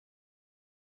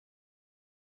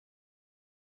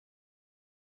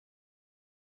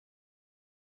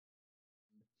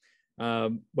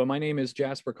But my name is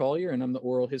Jasper Collier, and I'm the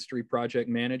Oral History Project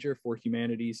Manager for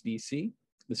Humanities DC,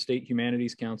 the State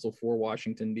Humanities Council for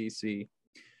Washington, DC.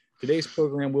 Today's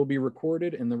program will be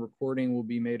recorded, and the recording will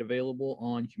be made available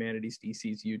on Humanities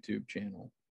DC's YouTube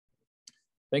channel.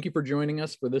 Thank you for joining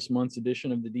us for this month's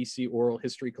edition of the DC Oral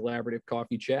History Collaborative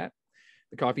Coffee Chat.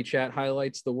 The Coffee Chat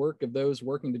highlights the work of those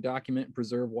working to document and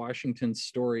preserve Washington's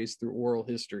stories through oral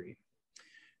history.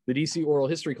 The DC Oral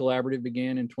History Collaborative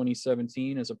began in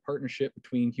 2017 as a partnership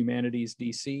between Humanities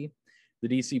DC, the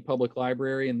DC Public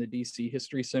Library, and the DC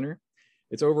History Center.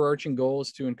 Its overarching goal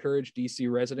is to encourage DC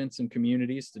residents and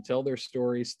communities to tell their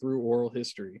stories through oral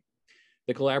history.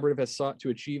 The collaborative has sought to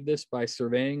achieve this by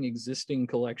surveying existing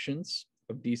collections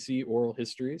of DC oral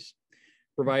histories,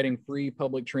 providing free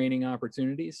public training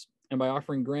opportunities, and by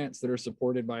offering grants that are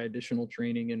supported by additional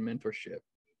training and mentorship.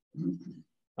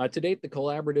 To date, the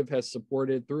collaborative has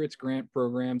supported through its grant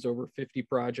programs over 50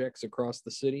 projects across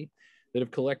the city that have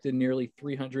collected nearly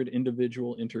 300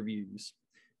 individual interviews.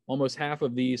 Almost half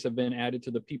of these have been added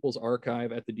to the People's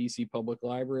Archive at the DC Public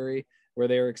Library, where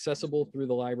they are accessible through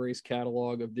the library's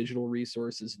catalog of digital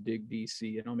resources, Dig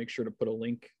DC. And I'll make sure to put a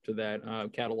link to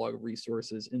that catalog of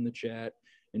resources in the chat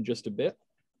in just a bit.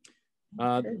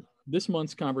 This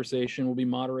month's conversation will be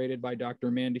moderated by Dr.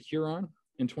 Amanda Huron.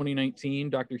 In 2019,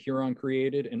 Dr. Huron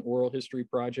created an oral history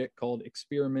project called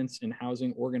Experiments in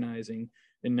Housing Organizing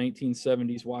in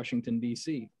 1970s Washington,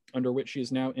 DC, under which she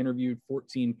has now interviewed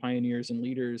 14 pioneers and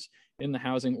leaders in the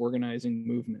housing organizing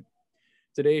movement.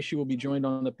 Today, she will be joined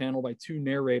on the panel by two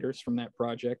narrators from that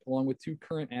project, along with two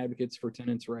current advocates for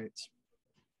tenants' rights.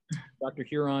 Dr.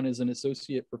 Huron is an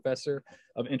associate professor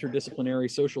of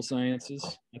interdisciplinary social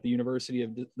sciences at the University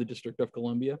of the District of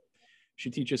Columbia. She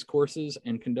teaches courses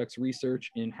and conducts research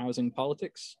in housing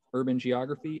politics, urban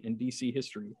geography, and DC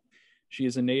history. She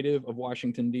is a native of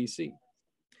Washington, DC.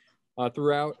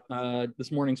 Throughout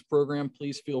this morning's program,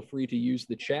 please feel free to use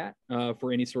the chat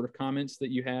for any sort of comments that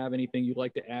you have, anything you'd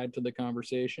like to add to the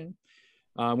conversation.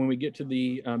 When we get to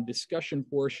the discussion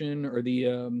portion or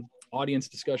the audience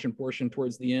discussion portion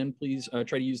towards the end, please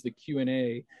try to use the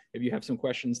Q&A if you have some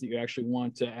questions that you actually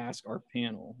want to ask our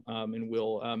panel, and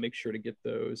we'll make sure to get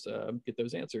those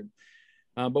answered.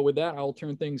 But with that, I'll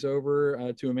turn things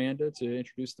over to Amanda to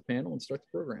introduce the panel and start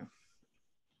the program.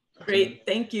 Great,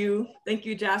 thank you. Thank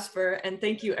you, Jasper, and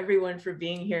thank you everyone for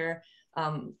being here.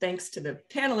 Thanks to the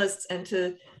panelists and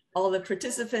to all the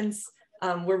participants.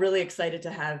 We're really excited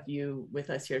to have you with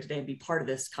us here today and be part of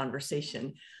this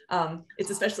conversation.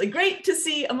 It's especially great to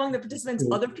see among the participants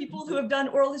other people who have done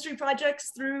oral history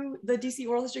projects through the DC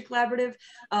Oral History Collaborative.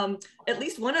 At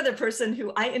least one other person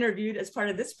who I interviewed as part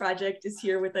of this project is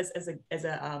here with us as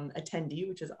a attendee,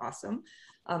 which is awesome.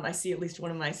 I see at least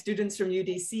one of my students from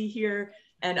UDC here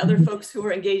and other folks who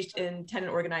are engaged in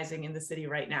tenant organizing in the city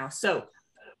right now. So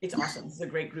it's awesome. This is a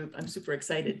great group. I'm super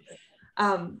excited.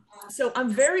 So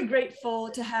I'm very grateful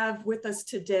to have with us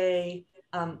today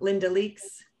Linda Leaks,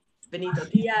 Benito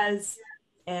Diaz,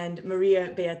 and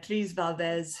Maria Beatriz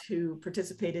Valdez, who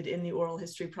participated in the Oral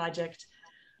History Project.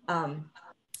 That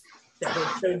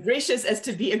were so gracious as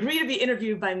to agree to be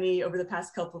interviewed by me over the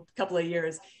past couple of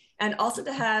years. And also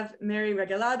to have Maria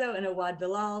Regalado and Awad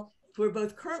Bilal, who are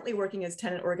both currently working as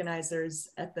tenant organizers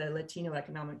at the Latino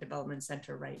Economic Development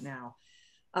Center right now.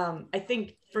 I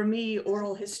think for me,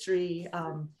 oral history,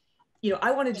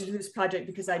 I wanted to do this project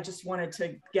because I just wanted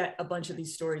to get a bunch of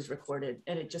these stories recorded,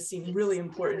 and it just seemed really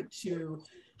important to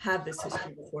have this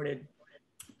history recorded.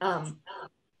 But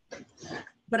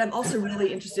I'm also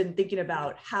really interested in thinking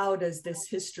about how does this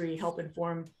history help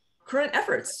inform current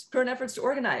efforts to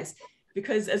organize?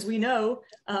 Because as we know,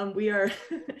 we're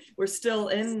still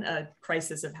in a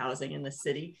crisis of housing in the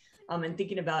city, and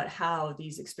thinking about how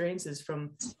these experiences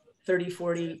from 30,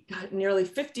 40, nearly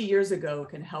 50 years ago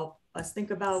can help us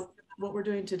think about what we're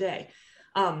doing today.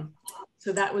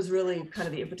 So that was really kind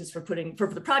of the impetus for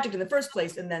the project in the first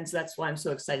place. And then so that's why I'm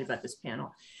so excited about this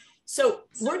panel. So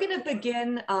we're gonna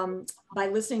begin by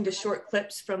listening to short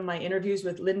clips from my interviews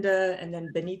with Linda and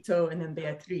then Benito and then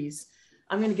Beatriz.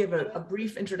 I'm gonna give a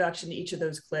brief introduction to each of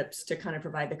those clips to kind of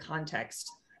provide the context.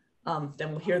 Then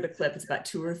we'll hear the clip. It's about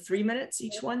 2 or 3 minutes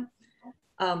each one.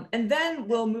 And then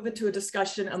we'll move into a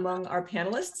discussion among our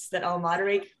panelists that I'll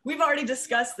moderate. We've already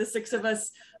discussed, the 6 of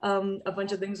us, a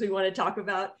bunch of things we want to talk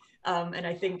about. And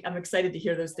I think I'm excited to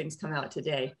hear those things come out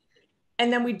today.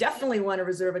 And then we definitely want to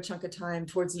reserve a chunk of time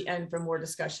towards the end for more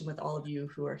discussion with all of you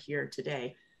who are here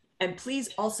today. And please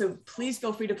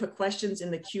feel free to put questions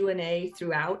in the Q&A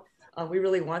throughout. We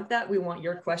really want that. We want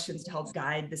your questions to help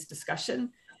guide this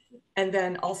discussion. And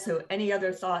then also any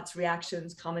other thoughts,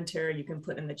 reactions, commentary you can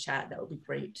put in the chat. That would be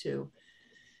great too.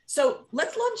 So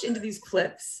let's launch into these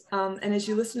clips. And as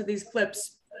you listen to these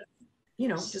clips,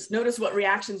 just notice what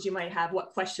reactions you might have,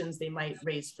 what questions they might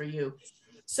raise for you.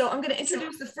 So I'm going to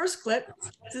introduce the first clip.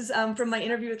 This is from my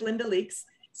interview with Linda Leaks.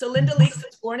 So Linda Leaks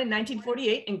was born in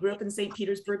 1948 and grew up in St.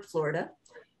 Petersburg, Florida.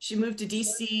 She moved to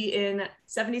DC in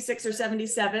 76 or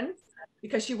 77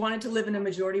 because she wanted to live in a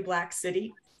majority Black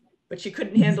city, but she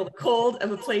couldn't handle the cold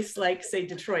of a place like, say,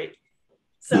 Detroit.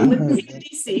 So when she moved to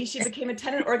DC, she became a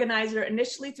tenant organizer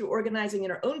initially through organizing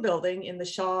in her own building in the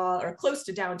Shaw, or close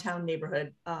to downtown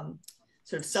neighborhood,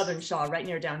 sort of Southern Shaw, right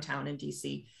near downtown in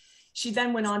DC. She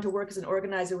then went on to work as an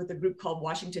organizer with a group called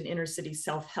Washington Inner City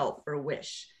Self-Help, or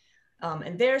WISH.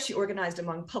 And there she organized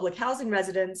among public housing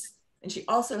residents, and she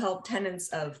also helped tenants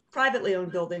of privately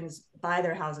owned buildings buy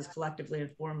their houses collectively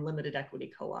and form limited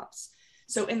equity co-ops.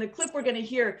 So in the clip we're going to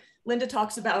hear, Linda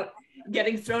talks about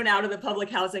getting thrown out of the public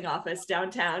housing office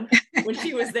downtown when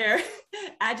she was there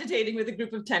agitating with a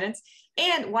group of tenants,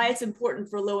 and why it's important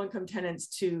for low-income tenants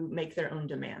to make their own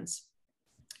demands.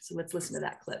 So let's listen to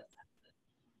that clip.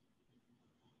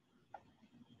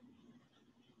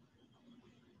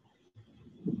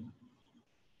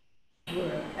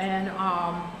 And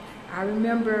I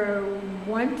remember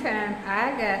one time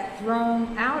I got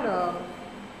thrown out of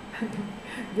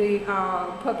the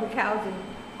public housing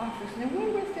office. Now,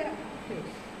 where was that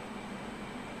office?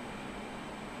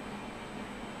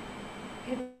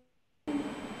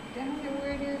 Down there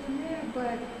where it is now,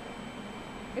 but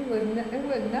it was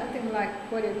nothing like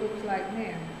what it looks like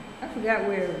now. I forgot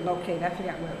where it was located.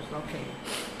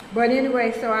 But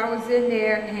anyway, so I was in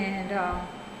there, and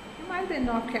it might have been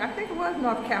I think it was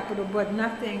North Capitol, but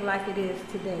nothing like it is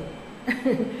today.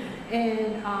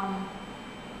 And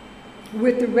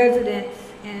with the residents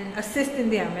and assisting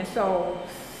them. And so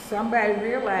somebody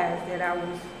realized that I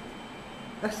was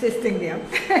assisting them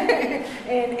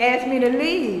and asked me to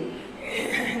leave.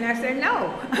 And I said,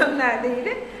 no, I'm not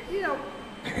leaving,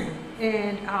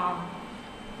 And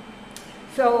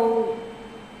so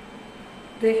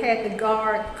they had the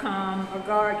guard come, a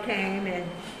guard came and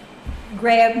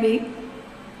grabbed me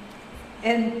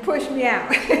and pushed me out,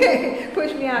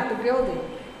 pushed me out the building,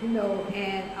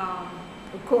 and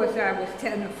of course I was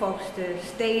telling the folks to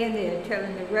stay in there,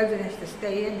 telling the residents to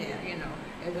stay in there,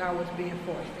 as I was being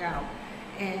forced out.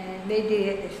 And they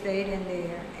did, they stayed in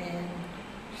there and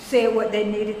said what they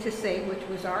needed to say, which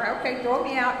was, all right, okay, throw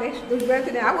me out. The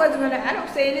resident, I don't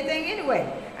say anything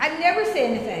anyway. I never say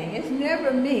anything. It's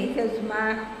never me, because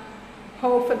my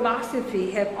whole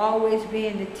philosophy have always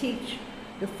been to teach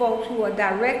the folks who are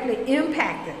directly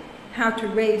impacted how to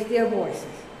raise their voices.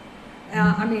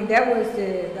 I mean, that's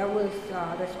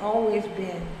always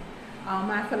been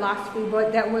my philosophy,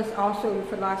 but that was also the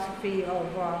philosophy of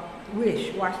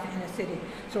WISH, Washington Inner City.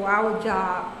 So our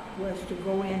job was to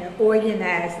go in and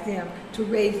organize them to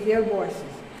raise their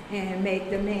voices and make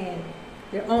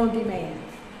their own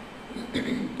demands.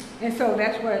 And so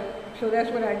that's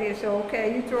what I did. So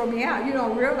okay, you throw me out. You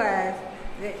don't realize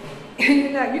that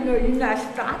you're not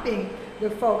stopping the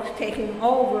folks taking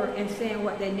over and saying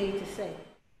what they need to say.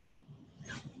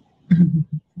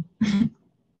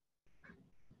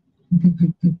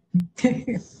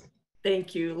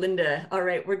 Thank you, Linda. All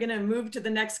right, we're going to move to the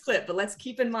next clip, but let's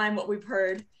keep in mind what we've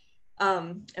heard,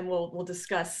 and we'll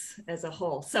discuss as a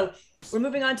whole. So we're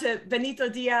moving on to Benito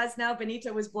Diaz now.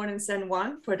 Benito was born in San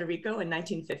Juan, Puerto Rico in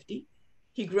 1950.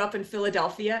 He grew up in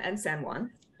Philadelphia and San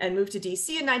Juan and moved to DC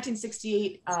in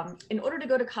 1968 in order to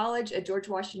go to college at George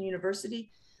Washington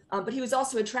University. But he was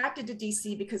also attracted to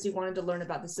DC because he wanted to learn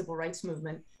about the civil rights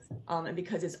movement and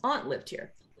because his aunt lived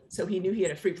here. So he knew he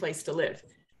had a free place to live.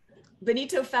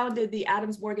 Benito founded the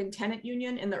Adams Morgan Tenant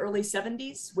Union in the early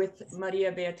 70s with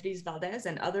Maria Beatriz Valdez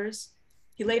and others.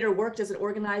 He later worked as an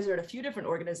organizer at a few different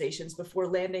organizations before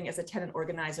landing as a tenant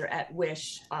organizer at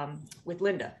WISH with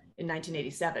Linda in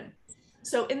 1987.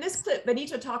 So in this clip,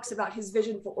 Benito talks about his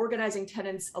vision for organizing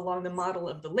tenants along the model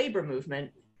of the labor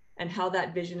movement and how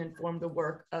that vision informed the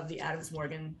work of the Adams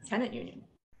Morgan Tenant Union.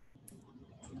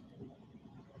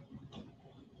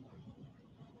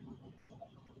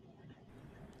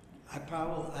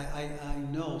 I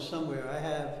know somewhere I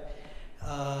have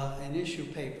an issue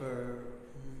paper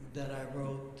that I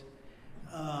wrote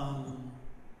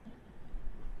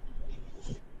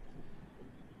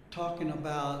talking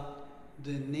about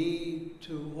the need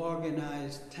to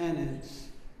organize tenants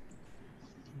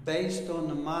based on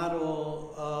the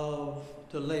model of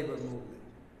the labor movement,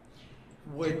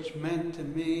 which meant to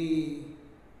me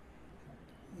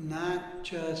not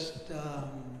just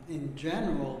in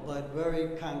general, but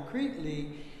very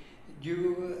concretely,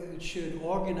 you should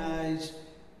organize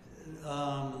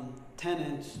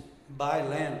tenants by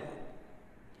landlord.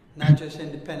 not just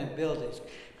independent buildings.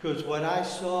 Because what I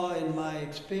saw in my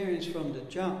experience from the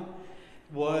jump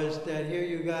was that here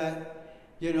you got,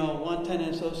 you know, one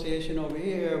tenant association over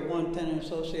here, one tenant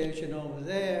association over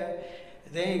there.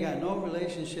 They ain't got no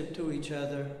relationship to each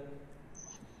other.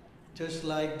 Just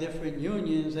like different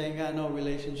unions ain't got no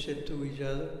relationship to each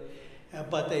other.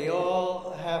 But they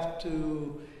all have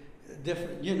to,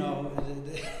 different, you know,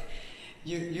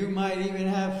 you might even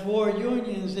have 4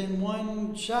 unions in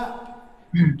one shop.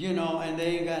 You know, and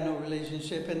they ain't got no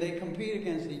relationship, and they compete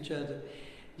against each other,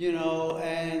 you know,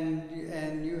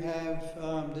 and you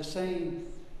have the same,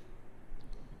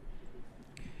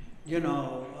 you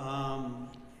know,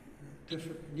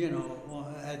 different, you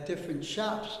know, at different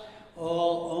shops,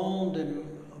 all owned and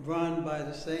run by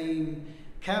the same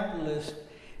capitalist,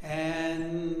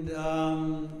 and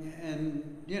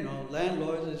you know,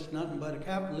 landlords is nothing but a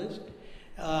capitalist,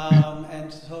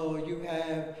 and so you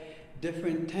have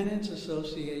different tenants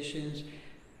associations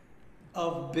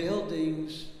of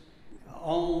buildings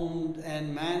owned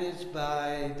and managed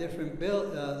by different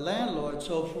landlords.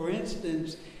 So for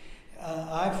instance,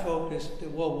 I focused,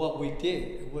 well, what we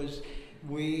did was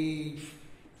we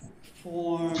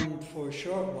formed for a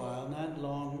short while, not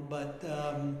long, but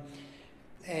the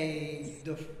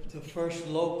first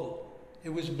local. It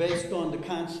was based on the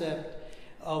concept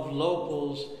of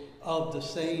locals of the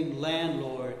same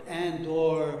landlord and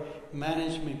or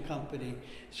management company.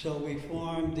 So we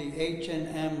formed the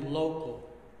H&M local.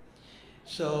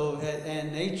 So,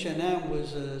 and H&M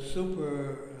was a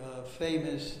super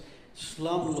famous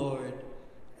slumlord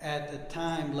at the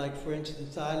time. Like for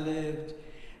instance, I lived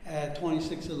at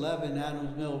 2611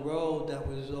 Adams Mill Road that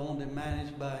was owned and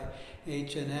managed by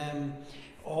H&M.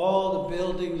 All the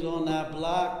buildings on that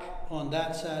block, on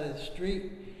that side of the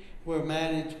street, were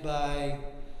managed by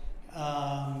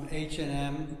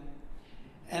H&M.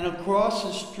 And across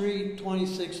the street,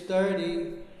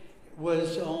 2630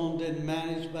 was owned and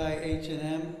managed by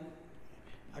H&M.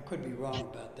 I could be wrong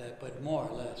about that, but more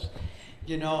or less,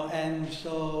 you know. And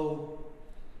so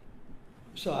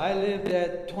I lived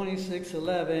at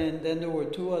 2611. Then there were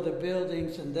 2 other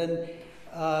buildings, and then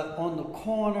on the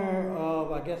corner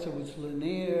of, I guess it was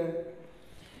Lanier,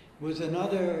 was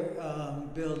another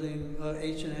building,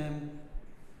 H&M.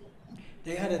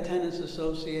 They had a tenants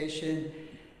association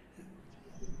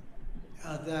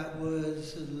that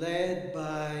was led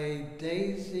by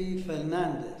Daisy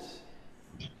Fernandez.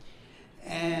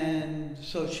 And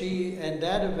so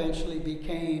that eventually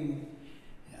became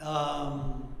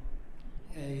a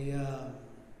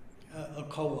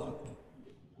co-op.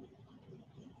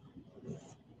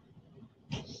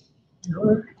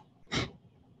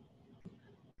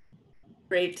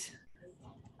 Great.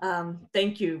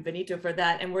 Thank you, Benito, for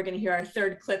that. And we're going to hear our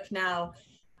 3rd clip now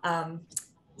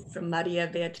from Maria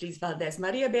Beatriz Valdez.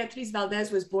 Maria Beatriz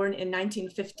Valdez was born in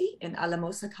 1950 in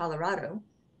Alamosa, Colorado,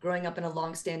 growing up in a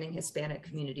long-standing Hispanic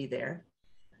community there.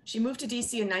 She moved to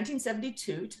DC in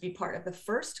 1972 to be part of the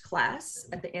first class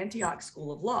at the Antioch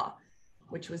School of Law,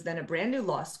 which was then a brand new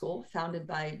law school founded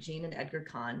by Jean and Edgar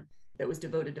Kahn that was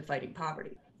devoted to fighting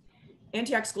poverty.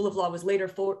 Antioch School of Law was later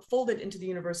folded into the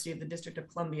University of the District of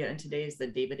Columbia, and today is the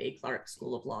David A. Clark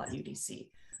School of Law at UDC,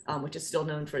 which is still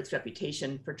known for its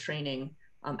reputation for training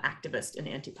activist and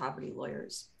anti-poverty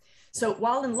lawyers. So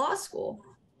while in law school,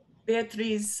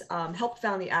 Beatriz helped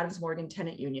found the Adams Morgan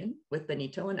Tenant Union with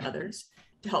Benito and others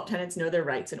to help tenants know their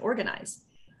rights and organize.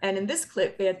 And in this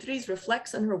clip, Beatriz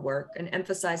reflects on her work and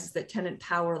emphasizes that tenant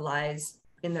power lies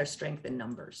in their strength in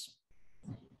numbers.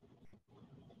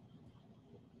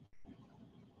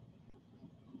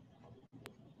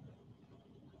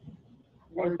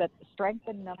 Is that strength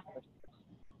in numbers?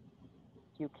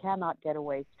 You cannot get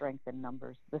away strength in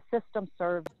numbers. The system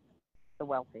serves the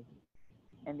wealthy.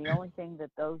 And the only thing that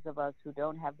those of us who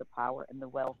don't have the power and the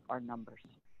wealth are numbers.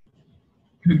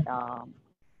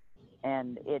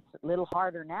 And it's a little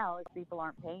harder now if people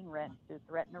aren't paying rent to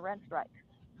threaten a rent strike.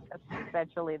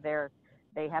 Essentially,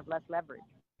 they have less leverage.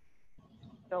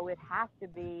 So it has to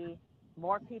be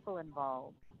more people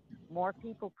involved, more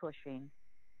people pushing.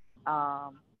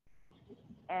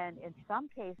 And in some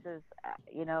cases,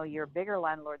 you know, your bigger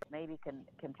landlords maybe can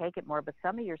take it more, but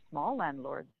some of your small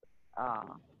landlords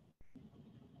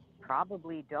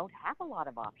probably don't have a lot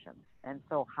of options. And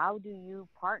so how do you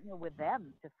partner with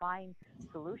them to find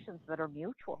solutions that are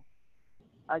mutual?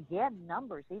 Again,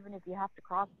 numbers, even if you have to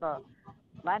cross the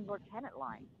landlord-tenant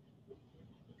line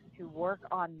to work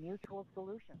on mutual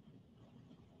solutions.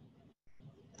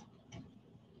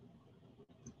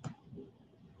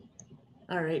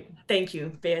 All right, thank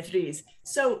you, Beatriz.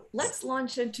 So let's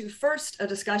launch into first a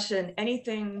discussion,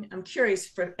 anything, I'm curious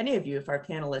for any of you, if our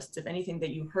panelists, if anything that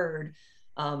you heard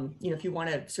if you want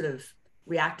to sort of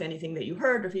react to anything that you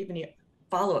heard, or if you have any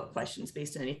follow-up questions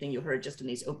based on anything you heard just in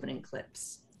these opening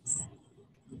clips.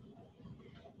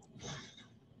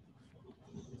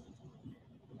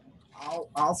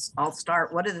 I'll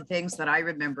start. One of the things that I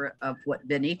remember of what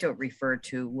Benito referred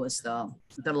to was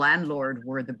the landlord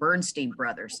were the Bernstein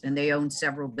brothers, and they owned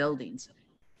several buildings.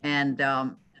 And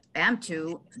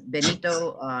AMTU,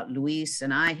 Benito, Luis,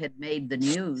 and I had made the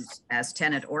news as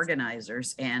tenant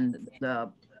organizers, and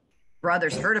the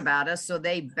brothers heard about us, so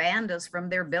they banned us from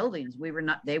their buildings. We were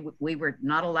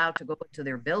not allowed to go to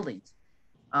their buildings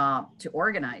to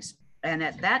organize. And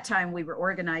at that time, we were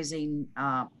organizing.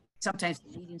 Sometimes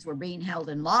the meetings were being held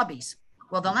in lobbies.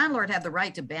 Well, the landlord had the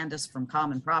right to ban us from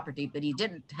common property, but they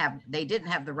didn't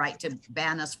have the right to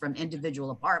ban us from individual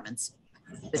apartments.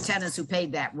 The tenants who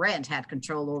paid that rent had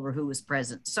control over who was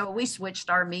present. So we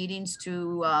switched our meetings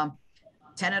to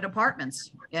tenant apartments.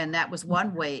 And that was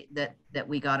one way that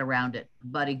we got around it.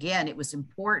 But again, it was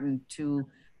important to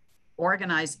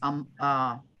organize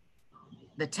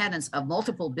the tenants of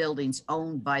multiple buildings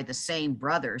owned by the same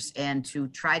brothers, and to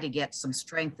try to get some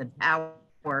strength and power,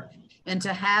 and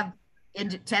to have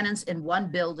tenants in one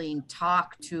building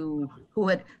talk to who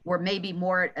were maybe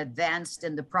more advanced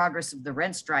in the progress of the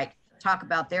rent strike, talk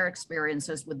about their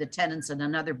experiences with the tenants in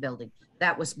another building.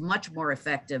 That was much more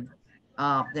effective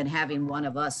than having one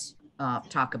of us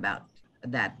talk about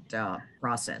that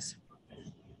process.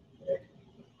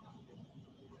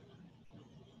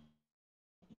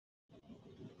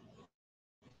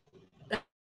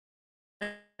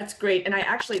 That's great. And that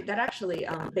actually,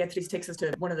 Beatriz, takes us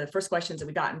to one of the first questions that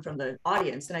we gotten from the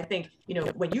audience. And I think,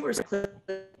 when you were,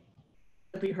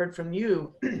 we heard from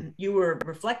you, you were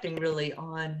reflecting really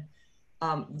on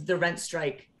the rent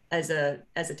strike as a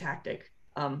tactic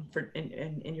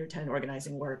in your tenant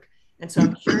organizing work. And so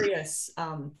I'm curious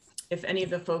if any of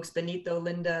the folks, Benito,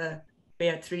 Linda,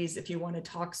 Beatriz, if you want to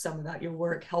talk some about your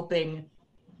work helping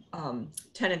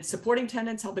tenants, supporting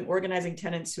tenants, helping organizing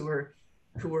tenants who were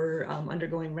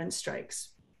undergoing rent strikes,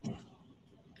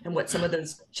 and what some of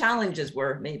those challenges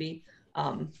were maybe,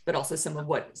 but also some of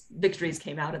what victories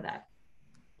came out of that.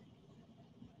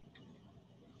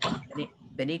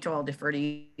 Benito, I'll defer to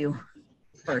you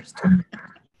first.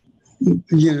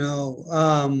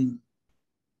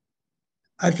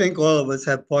 I think all of us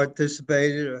have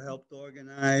participated or helped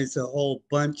organize a whole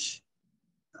bunch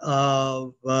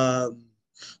of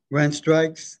rent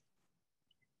strikes.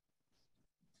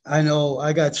 I know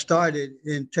I got started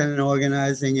in tenant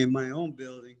organizing in my own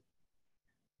building.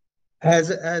 As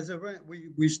a rent,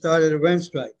 we started a rent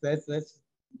strike. That's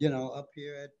up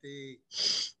here at the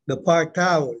Park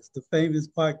Towers, the famous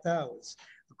Park Towers,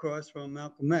 across from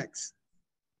Malcolm X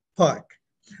Park.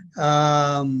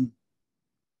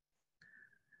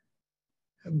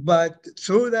 But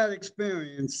through that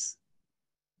experience,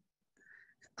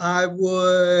 I'm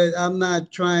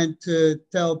not trying to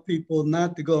tell people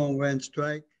not to go on rent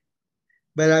strike,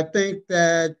 but I think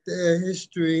that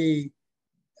history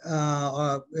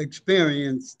or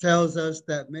experience tells us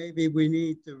that maybe we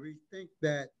need to rethink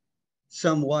that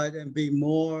somewhat and be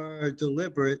more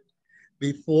deliberate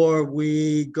before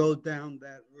we go down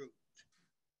that route.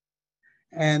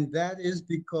 And that is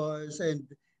because, and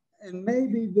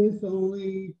maybe this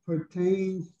only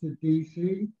pertains to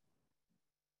DC,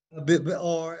 a bit,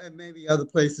 and maybe other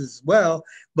places as well,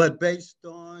 but based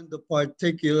on the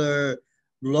particular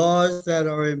laws that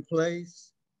are in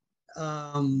place,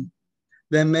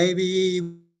 then maybe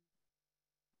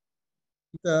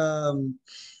the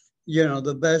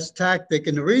best tactic.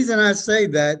 And the reason I say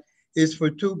that is for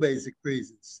two basic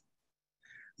reasons.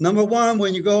 Number one,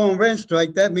 when you go on rent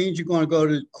strike, that means you're going to go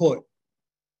to court.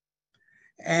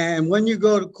 And when you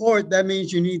go to court, that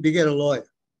means you need to get a lawyer.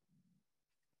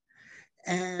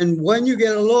 And when you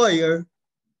get a lawyer,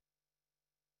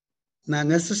 not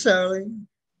necessarily,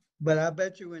 but I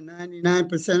bet you in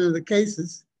 99% of the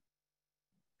cases,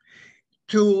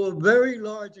 to a very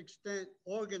large extent,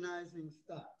 organizing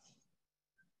stops.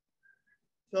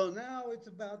 So now it's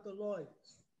about the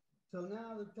lawyers. So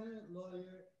now the tenant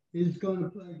lawyer is going to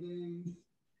play games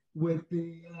with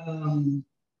the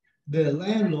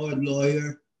landlord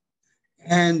lawyer,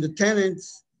 and the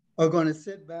tenants are going to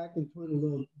sit back and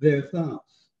twiddle their thumbs.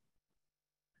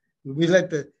 We let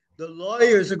the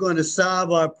lawyers are going to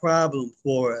solve our problem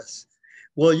for us.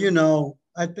 Well,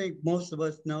 I think most of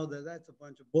us know that that's a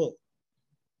bunch of bull.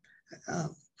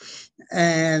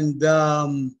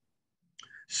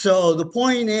 So the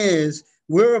point is,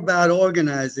 we're about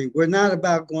organizing. We're not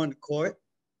about going to court.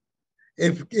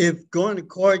 If going to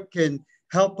court can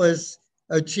help us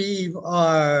achieve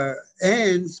our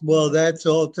ends, well, that's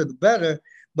all to the better.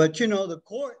 But the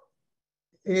court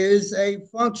is a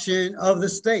function of the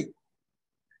state.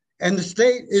 And the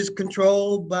state is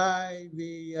controlled by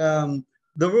the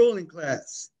ruling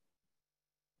class.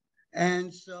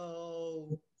 And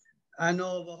so I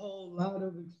know of a whole lot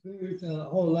of experience, a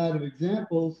whole lot of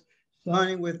examples,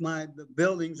 starting with the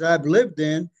buildings I've lived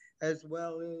in, as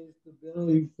well as the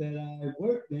buildings that I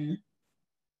worked in,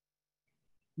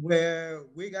 where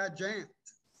we got jammed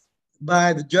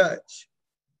by the judge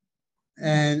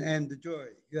and the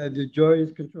jury. The jury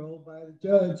is controlled by the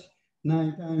judge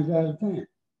 9 times out of 10.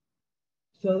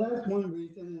 So that's one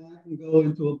reason, and I can go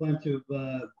into a bunch of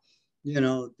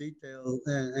detail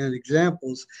and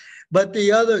examples. But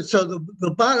the other, so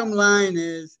the bottom line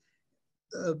is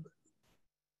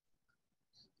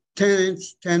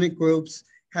tenant groups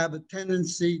have a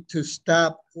tendency to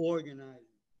stop organizing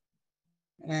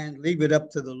and leave it up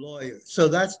to the lawyer. So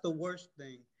that's the worst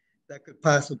thing that could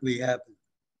possibly happen.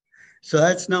 So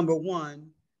that's number one.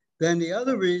 Then the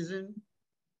other reason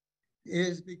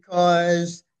is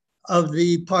because of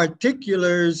the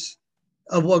particulars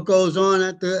of what goes on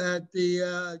at that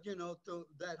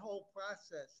whole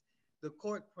process, the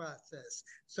court process.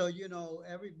 So,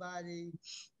 everybody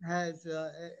has,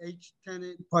 each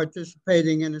tenant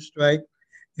participating in a strike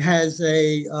has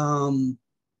a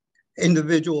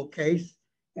individual case,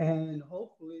 and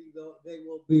hopefully they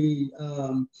will be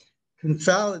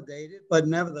consolidated, but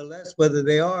nevertheless, whether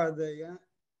they are,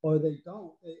 or they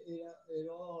don't, it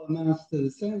all amounts to the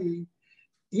same.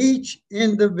 Each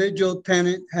individual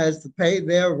tenant has to pay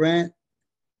their rent,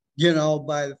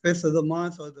 by the 5th of the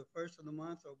month or the 1st of the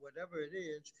month or whatever it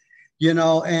is,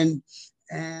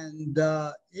 and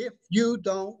if you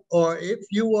don't, or if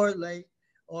you are late,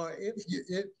 or if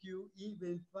you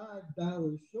even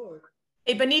 $5 short.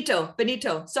 Hey, Benito,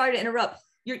 sorry to interrupt.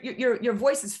 Your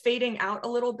voice is fading out a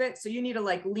little bit, so you need to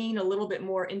lean a little bit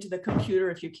more into the computer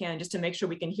if you can, just to make sure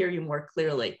we can hear you more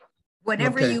clearly.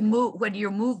 Whenever you move, when you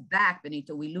move back,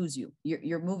 Benito, we lose you.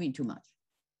 You're moving too much.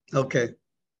 Okay.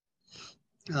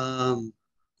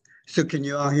 So can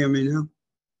you all hear me now?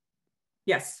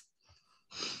 Yes.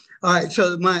 All right.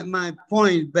 So my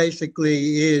point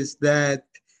basically is that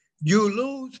you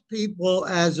lose people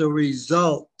as a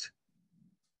result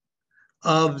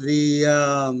of the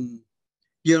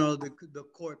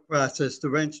court process, the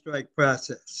rent strike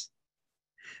process,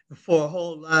 for a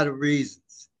whole lot of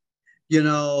reasons,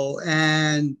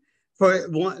 and for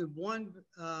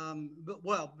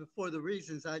before the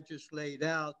reasons I just laid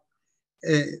out,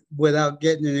 without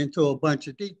getting into a bunch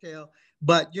of detail,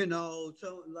 but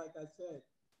so like I said,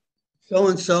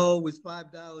 so-and-so was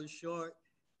 $5 short,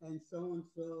 and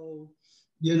so-and-so,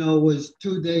 was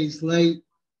 2 days late.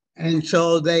 And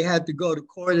so they had to go to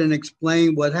court and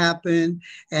explain what happened,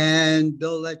 and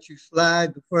they'll let you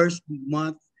slide the first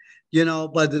month,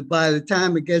 but by the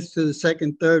time it gets to the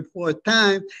second, third, fourth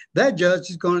time, that judge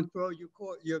is going to throw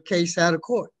your case out of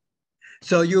court.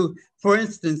 So for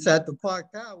instance, at the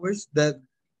Park Towers, that,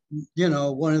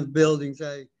 one of the buildings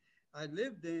I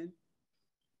lived in,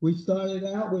 we started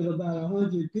out with about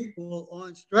 100 people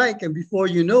on strike, and before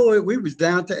you know it, we was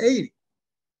down to 80.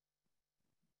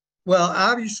 Well,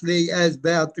 obviously, as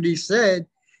Beatriz said,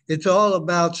 it's all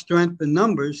about strength in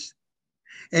numbers.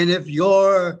 And if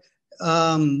your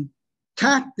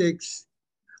tactics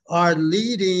are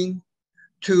leading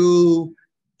to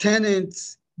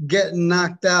tenants getting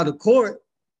knocked out of court,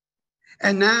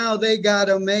 and now they got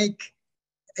to make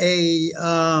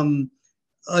an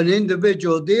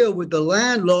individual deal with the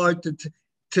landlord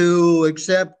to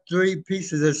accept 3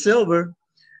 pieces of silver,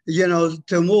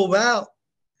 to move out.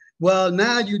 Well,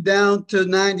 now you're down to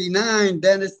 99,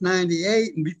 then it's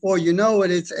 98, and before you know it,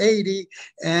 it's 80,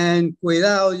 and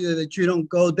cuidado that you don't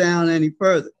go down any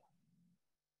further.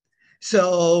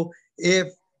 So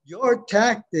if your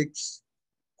tactics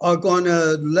are going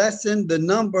to lessen the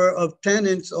number of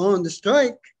tenants on the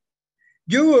strike,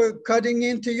 you are cutting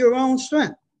into your own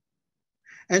strength.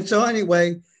 And so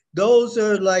anyway, those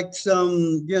are like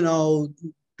some,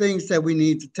 things that we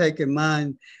need to take in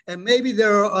mind. And maybe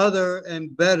there are other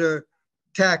and better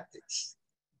tactics,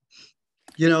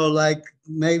 like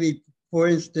maybe, for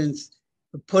instance,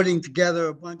 putting together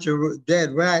a bunch of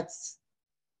dead rats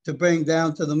to bring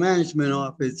down to the management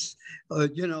office, or,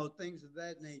 things of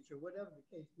that nature, whatever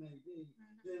the case may be.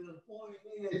 Then the point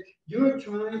is, you're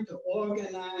trying to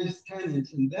organize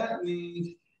tenants, and that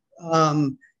means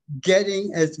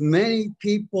getting as many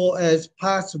people as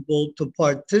possible to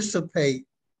participate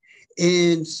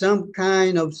in some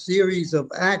kind of series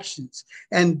of actions.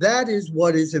 And that is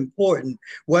what is important,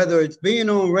 whether it's being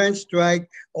on rent strike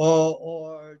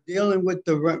or dealing with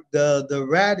the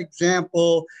rat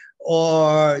example,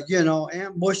 or, you know,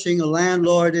 ambushing a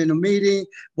landlord in a meeting,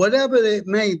 whatever it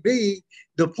may be.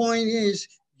 The point is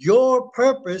your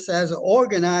purpose as an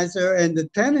organizer and the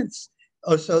tenants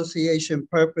association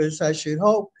purpose, I should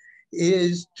hope,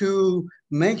 is to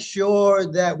make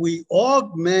sure that we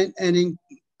augment and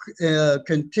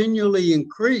continually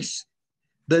increase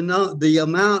the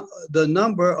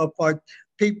number of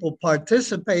people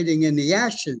participating in the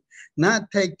action, not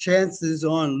take chances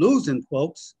on losing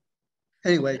folks.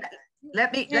 Anyway,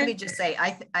 let me just say,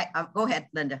 go ahead,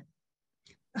 Linda.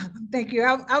 Thank you.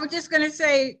 I was just going to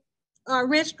say,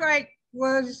 rent strike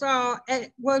was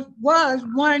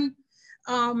one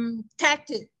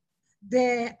tactic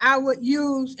that I would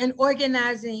use in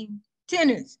organizing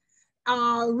tenants.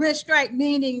 Rent strike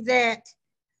meaning that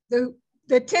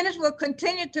the tenants will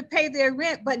continue to pay their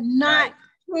rent, but not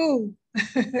to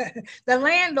the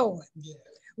landlord. Yeah.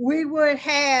 We would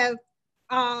have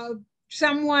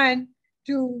someone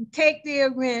to take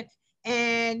their rent,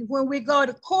 and when we go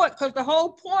to court, because the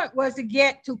whole point was to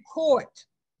get to court.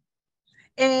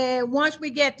 And once we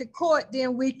get to court,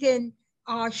 then we can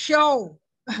show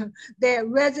that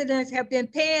residents have been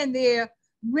paying their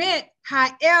rent.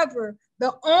 However,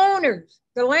 the owners,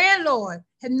 the landlord,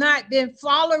 have not been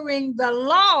following the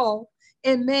law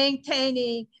in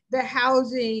maintaining the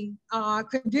housing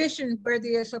conditions where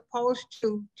they're supposed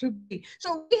to be.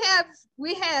 So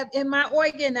we have in my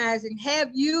organizing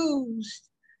have used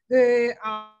the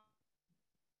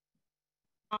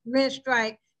rent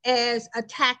strike as a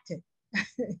tactic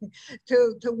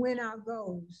to win our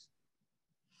goals.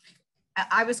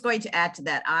 I was going to add to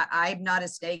that. I'm not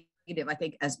as negative, I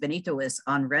think, as Benito is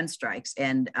on rent strikes.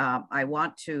 And I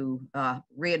want to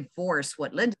reinforce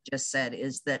what Linda just said,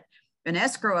 is that an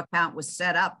escrow account was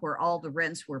set up where all the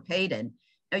rents were paid in.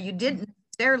 Now, you didn't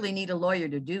necessarily need a lawyer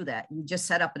to do that. You just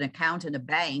set up an account in a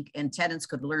bank, and tenants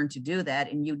could learn to do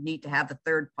that, and you'd need to have a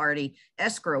third-party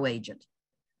escrow agent.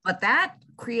 But that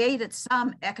created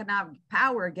some economic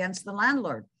power against the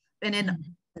landlord. And in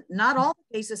not all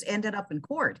cases ended up in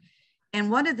court.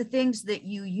 And one of the things that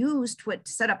you used to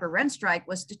set up a rent strike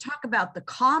was to talk about the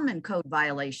common code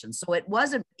violations. So it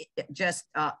wasn't just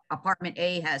apartment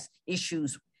A has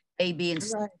issues A, B, and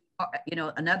C. Right. You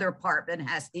know, another apartment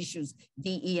has issues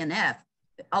D, E, and F.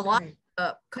 A lot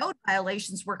of code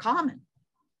violations were common.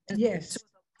 And yes. So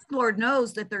the landlord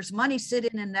knows that there's money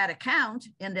sitting in that account,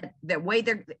 and that the way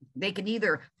they can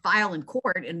either file in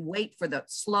court and wait for the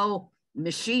slow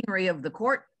machinery of the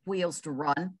court wheels to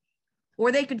run,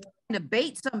 or they could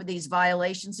abate some of these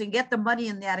violations and get the money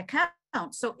in that account.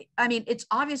 So, I mean, it's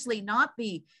obviously not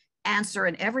the answer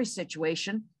in every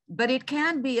situation, but it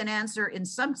can be an answer in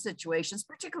some situations,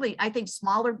 particularly, I think,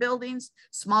 smaller buildings,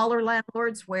 smaller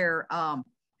landlords where,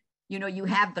 you know, you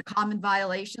have the common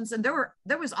violations, and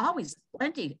there was always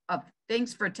plenty of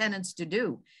things for tenants to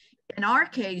do. In our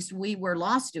case, we were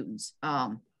law students.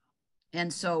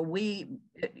 And so we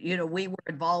were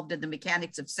involved in the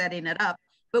mechanics of setting it up,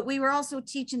 but we were also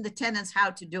teaching the tenants how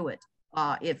to do it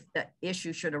if the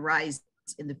issue should arise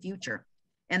in the future.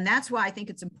 And that's why I think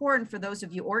it's important for those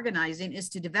of you organizing is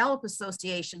to develop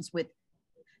associations with,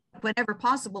 whenever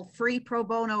possible, free pro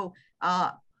bono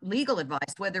legal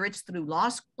advice, whether it's through law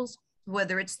schools,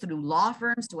 whether it's through law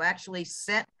firms to actually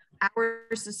set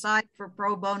hours aside for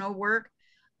pro bono work,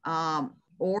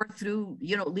 or through,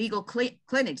 you know, legal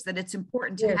clinics, that it's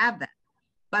important to have that.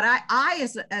 But I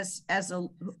as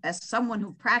someone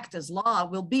who practiced law,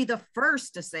 will be the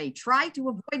first to say, try to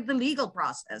avoid the legal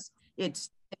process. It's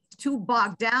too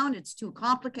bogged down, it's too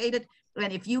complicated,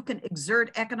 and if you can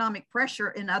exert economic pressure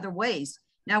in other ways.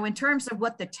 Now, in terms of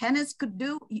what the tenants could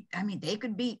do, I mean, they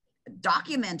could be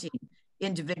documenting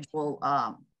individual,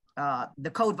 the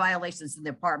code violations in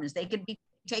their apartments. They can be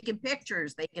taking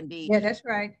pictures. They can be. Yeah, that's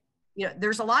right. You know,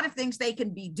 there's a lot of things they can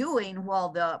be doing while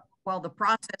the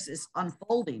process is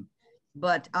unfolding.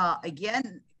 But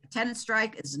again, tenant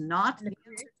strike is not the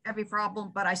answer to every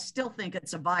problem, but I still think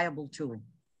it's a viable tool.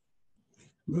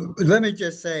 Let me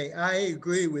just say, I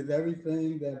agree with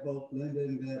everything that both Linda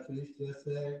and Beatriz just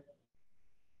said.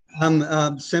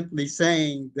 I'm simply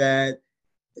saying that,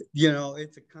 you know,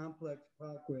 it's a complex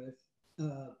process,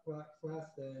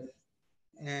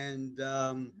 and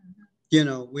you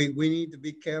know, we need to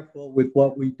be careful with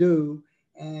what we do.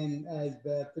 And as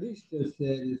Beatriz just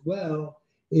said as well,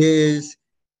 is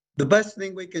the best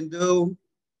thing we can do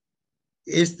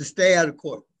is to stay out of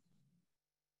court.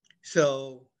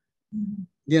 So,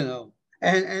 you know,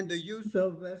 and the use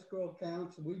of escrow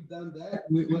accounts, we've done that.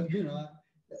 You know,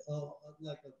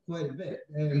 like quite a bit,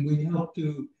 and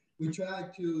we try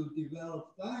to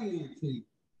develop financing,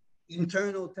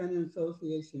 internal tenant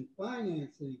association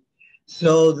financing,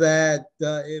 so that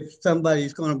if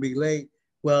somebody's going to be late,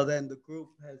 well, then the group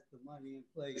has the money in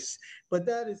place. But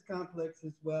that is complex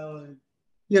as well. And,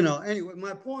 you know, anyway,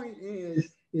 my point is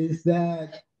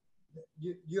that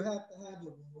you have to have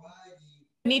a variety.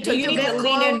 Benito, you need to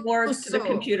lean in more to the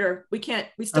computer. We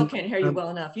still can't hear you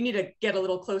well enough. You need to get a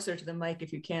little closer to the mic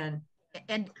if you can.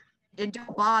 And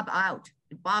don't bob out,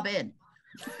 bob in.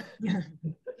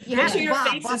 Make sure your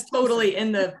face is totally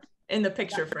in the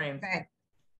picture frame.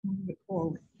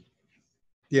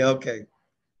 Yeah, okay.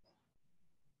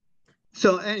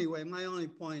 So anyway, my only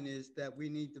point is that we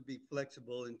need to be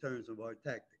flexible in terms of our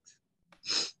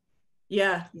tactics.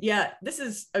 Yeah, this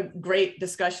is a great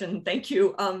discussion. Thank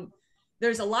you.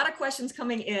 There's a lot of questions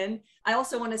coming in. I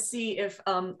also want to see if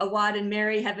Awad and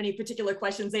Mary have any particular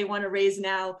questions they want to raise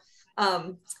now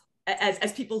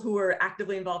as people who are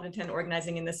actively involved in tenant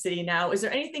organizing in the city now. Is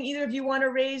there anything either of you want to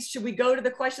raise? Should we go to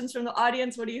the questions from the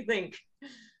audience? What do you think?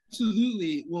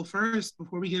 Absolutely. Well, first,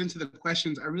 before we get into the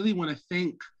questions, I really want to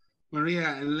thank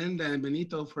Maria and Linda and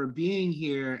Benito for being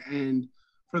here and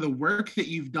for the work that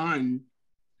you've done.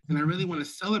 And I really want to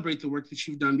celebrate the work that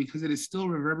you've done because it is still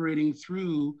reverberating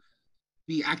through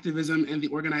the activism and the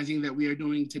organizing that we are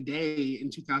doing today in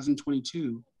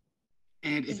 2022.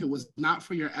 And if it was not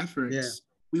for your efforts,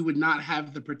 we would not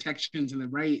have the protections and the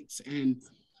rights and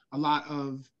a lot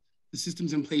of the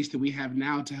systems in place that we have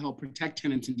now to help protect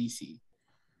tenants in DC.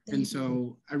 And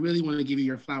so I really want to give you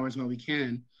your flowers while we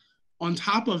can. On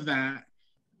top of that,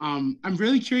 I'm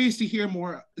really curious to hear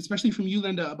more, especially from you,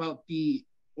 Linda, about the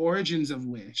origins of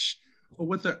WISH, or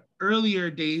what the earlier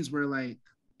days were like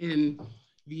in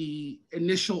the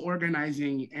initial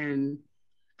organizing and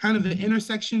kind of the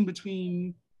intersection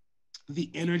between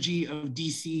the energy of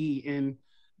DC in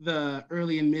the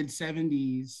early and mid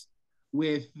 70s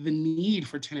with the need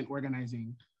for tenant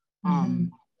organizing.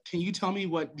 Can you tell me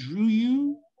what drew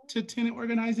you to tenant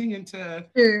organizing and to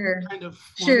kind of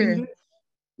forming it?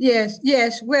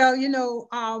 Yes. Well, you know,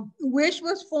 WISH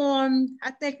was formed,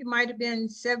 I think it might have been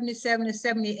 77 or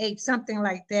 78, something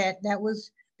like that. That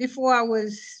was before I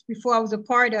was a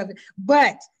part of it.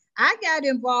 But I got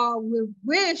involved with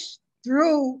WISH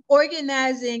through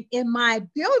organizing in my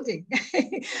building.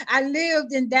 I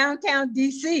lived in downtown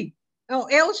DC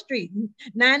on L Street,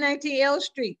 919 L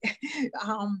Street,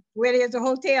 where there's a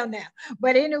hotel now.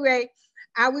 But anyway,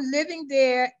 I was living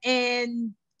there,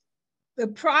 and the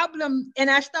problem,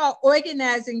 and I started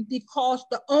organizing because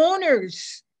the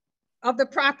owners of the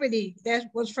property that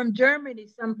was from Germany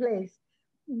someplace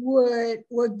were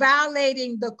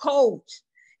violating the codes.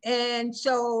 And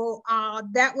so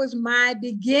that was my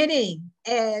beginning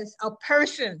as a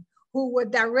person who was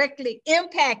directly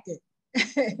impacted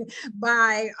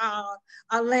by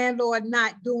a landlord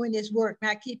not doing his work,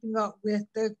 not keeping up with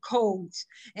the codes,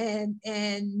 and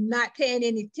not paying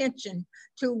any attention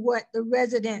to what the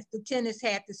residents, the tenants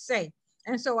had to say.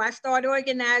 And so I started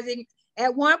organizing.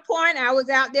 At one point, I was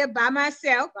out there by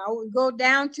myself. I would go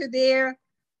down to their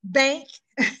bank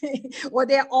or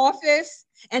their office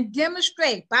and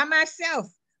demonstrate by myself.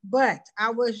 But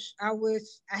I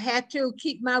had to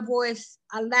keep my voice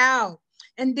loud.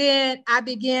 And then I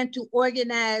began to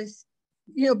organize,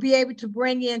 you know, be able to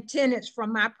bring in tenants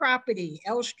from my property,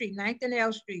 L Street, 9th and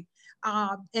L Street,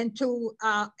 into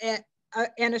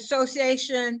an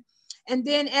association. And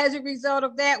then as a result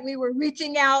of that, we were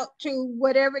reaching out to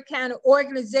whatever kind of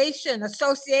organization,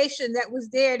 association that was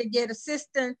there to get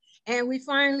assistance. And we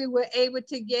finally were able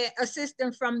to get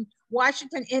assistance from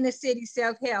Washington Inner City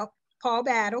Self-Help, Paul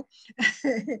Battle,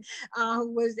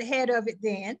 who was the head of it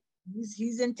then.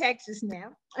 He's in Texas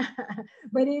now.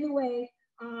 But anyway,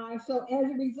 so as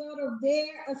a result of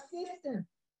their assistance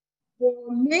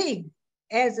for me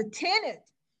as a tenant,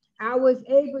 I was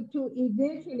able to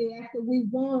eventually, after we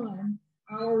won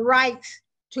our rights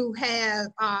to have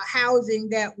housing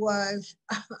that was,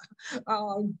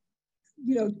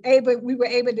 you know, we were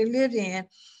able to live in,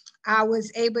 I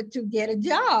was able to get a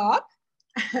job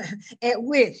at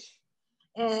WISH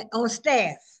on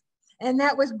staff. And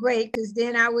that was great because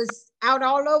then I was out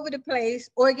all over the place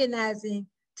organizing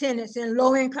tenants in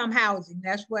low-income housing.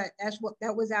 That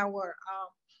was our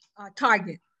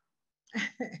target.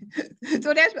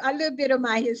 So that's a little bit of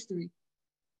my history.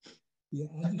 Yeah,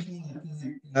 I just want to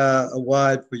thank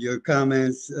Awad for your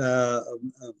comments.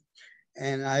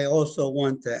 And I also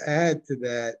want to add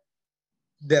to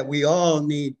that we all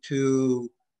need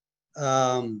to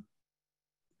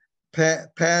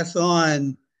pass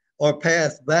on or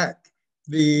pass back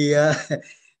the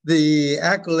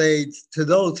accolades to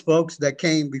those folks that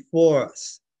came before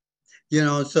us. You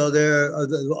know, so there are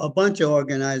a bunch of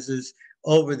organizers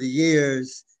over the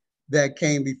years that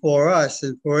came before us.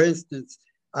 And for instance,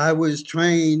 I was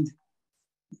trained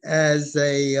as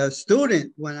a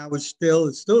student. When I was still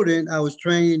a student, I was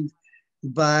trained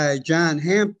by John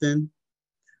Hampton,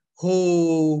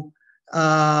 who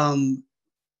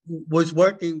was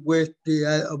working with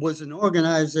was an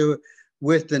organizer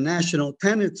with the National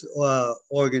Tennis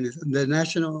the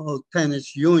National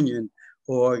Tennis Union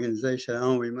or organization. I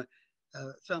don't remember,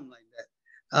 something like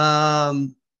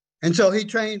that. And so he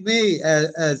trained me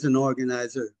as an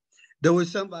organizer. There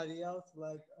was somebody else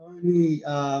like Ernie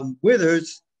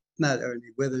Withers, not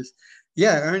Ernie Withers,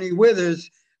 yeah, Ernie Withers,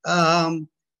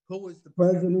 who was the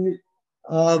president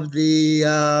of the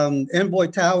Envoy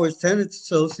Towers Tenants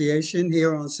Association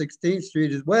here on 16th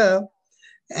Street as well,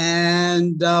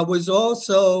 and was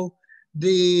also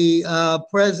the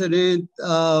president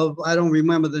of, I don't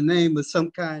remember the name, but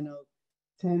some kind of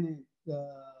tenant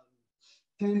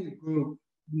group,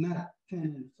 not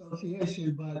tenant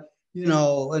association, but you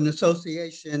know, an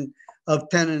association of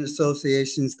tenant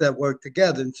associations that work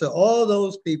together. And so all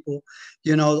those people,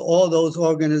 you know, all those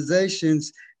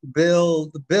organizations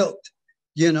built,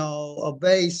 you know, a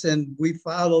base, and we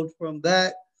followed from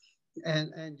that,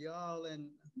 and y'all and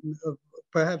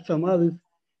perhaps some others,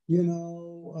 you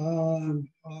know,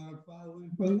 are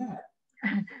following from that.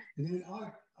 And then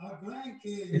our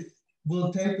grandkids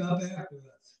will take up after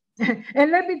us.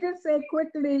 And let me just say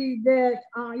quickly that,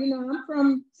 you know, I'm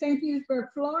from St. Petersburg,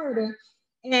 Florida,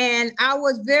 and I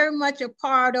was very much a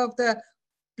part of the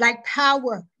Black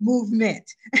Power movement.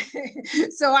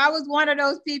 So I was one of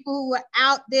those people who were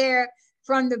out there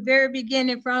from the very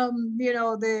beginning, from, you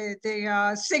know, the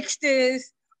 60s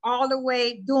all the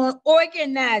way doing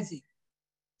organizing.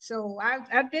 So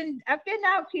I've been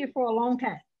out here for a long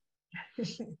time.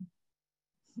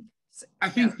 I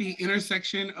think the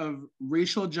intersection of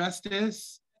racial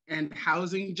justice and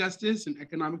housing justice and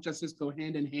economic justice go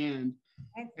hand in hand.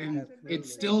 And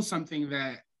it's still something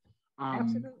that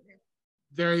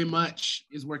very much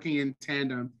is working in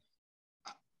tandem.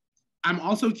 I'm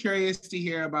also curious to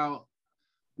hear about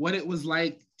what it was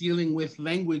like dealing with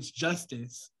language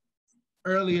justice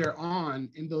earlier on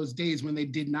in those days when they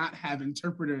did not have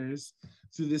interpreters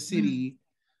through the city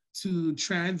to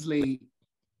translate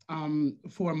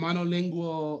for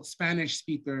monolingual Spanish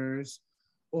speakers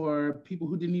or people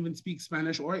who didn't even speak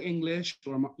Spanish or English,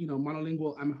 or, you know,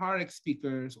 monolingual Amharic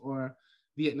speakers or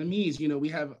Vietnamese. You know, we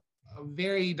have a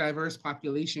very diverse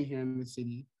population here in the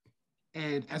city.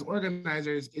 And as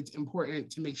organizers, it's important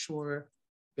to make sure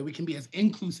that we can be as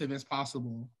inclusive as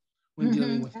possible when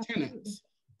dealing with tenants.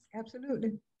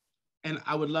 Absolutely. And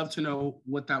I would love to know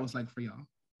what that was like for y'all.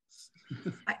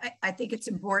 I think it's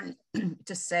important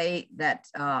to say that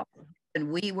when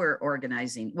we were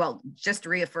organizing, well, just to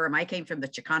reaffirm, I came from the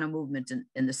Chicano movement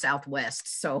in the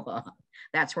Southwest. So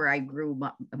that's where I grew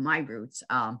my roots.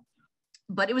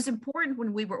 But it was important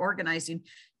when we were organizing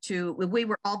we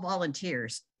were all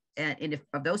volunteers. And if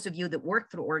those of you that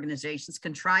work for organizations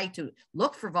can try to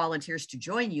look for volunteers to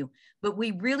join you, but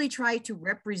we really try to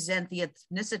represent the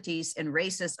ethnicities and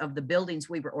races of the buildings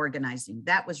we were organizing.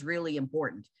 That was really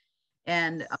important.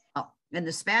 And in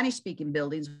the Spanish speaking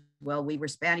buildings, well, we were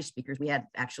Spanish speakers. We had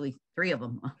actually 3 of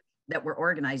them that were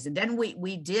organized. And then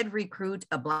we did recruit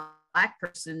a Black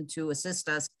person to assist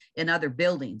us in other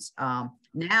buildings.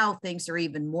 Now things are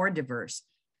even more diverse.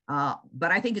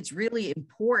 But I think it's really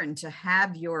important to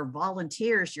have your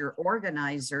volunteers, your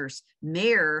organizers,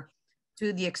 mirror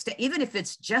to the extent, even if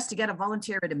it's just to get a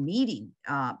volunteer at a meeting,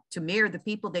 to mirror the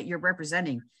people that you're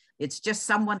representing. It's just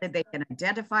someone that they can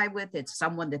identify with. It's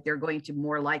someone that they're going to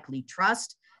more likely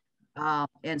trust.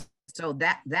 And so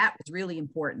that was really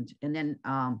important. And then,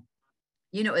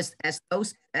 you know,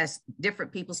 as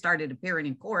different people started appearing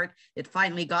in court, it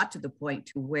finally got to the point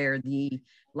to where the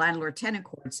landlord-tenant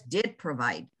courts did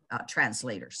provide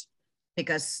translators,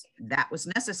 because that was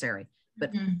necessary.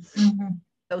 But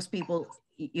those people,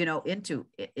 you know, into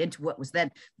what was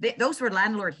then, those were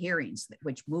landlord hearings,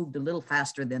 which moved a little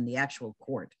faster than the actual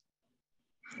court.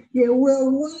 Yeah,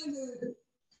 well, one of the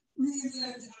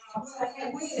reasons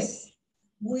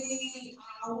we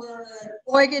were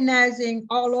organizing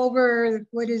all over,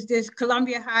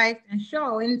 Columbia Heights and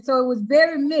Shaw, and so it was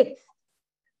very mixed.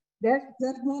 That's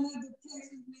one of the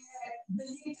places that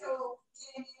Benito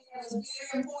was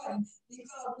very important,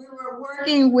 because we were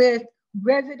working with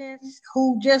residents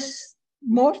who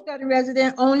most of the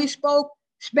residents only spoke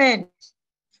Spanish,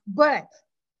 but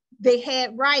they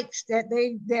had rights that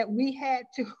we had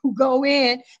to go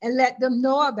in and let them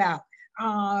know about.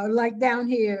 Like down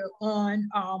here on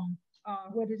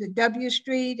W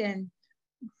Street and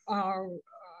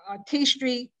T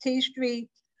Street.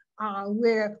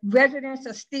 where residents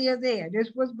are still there.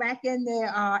 This was back in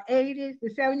the 80s, the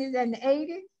 70s and the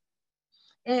 80s.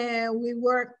 And we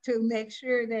worked to make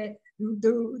sure that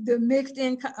the mixed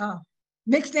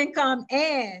income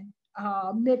and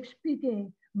mixed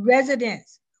speaking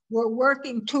residents were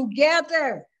working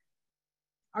together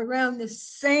around the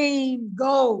same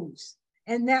goals.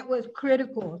 And that was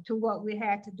critical to what we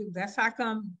had to do. That's how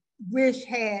come WISH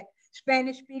had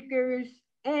Spanish speakers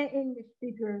and English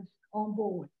speakers on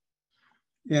board.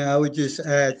 Yeah, I would just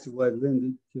add to what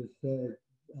Linda just said,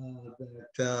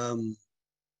 that,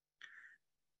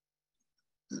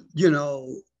 you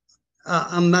know,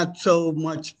 I'm not so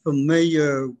much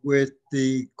familiar with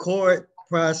the court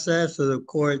process or the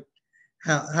court,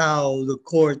 how the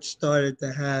court started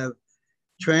to have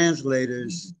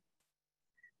translators.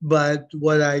 But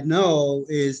what I know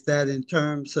is that in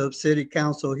terms of city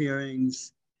council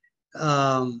hearings,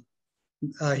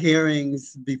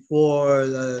 hearings before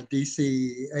the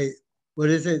DC, what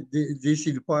is it? The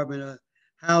DC Department of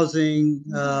Housing,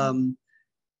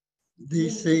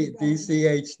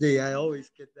 DCHD. I always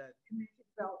get that.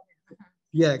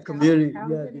 Yeah, community,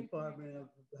 yeah, Department of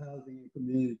Housing and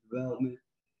Community Development.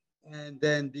 And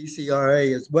then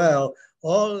DCRA as well.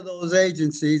 All of those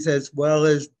agencies, as well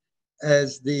as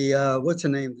the, what's the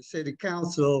name, the city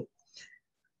council,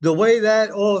 the way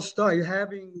that all started,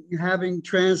 having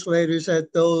translators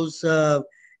at those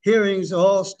hearings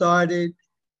all started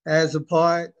as a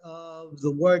part of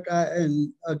the work.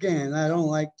 And again, I don't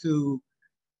like to,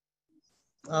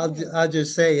 I'll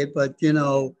just say it, but you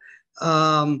know,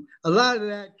 a lot of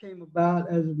that came about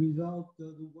as a result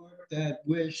of the work that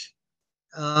WISH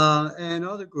and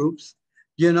other groups,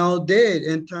 you know, did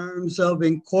in terms of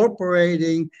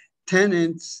incorporating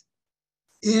tenants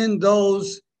in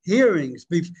those hearings.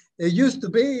 It used to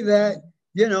be that,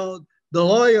 you know, the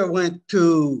lawyer went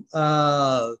to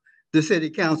the city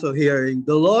council hearing,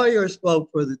 the lawyer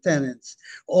spoke for the tenants,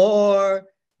 or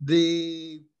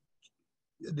the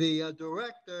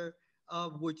director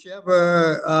of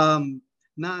whichever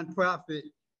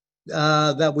nonprofit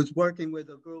that was working with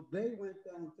a group, they went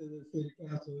down to the city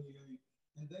council hearing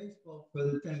and they spoke for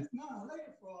the tenants. No,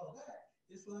 later for all that,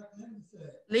 it's like Linda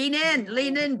said. Lean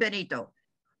in, Benito.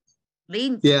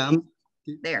 Lean. Yeah, I'm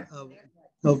there.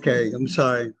 Okay, I'm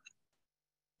sorry.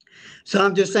 So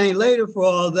I'm just saying later for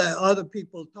all that, other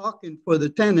people talking for the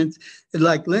tenants,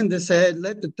 like Linda said,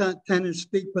 let the tenants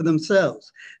speak for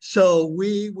themselves. So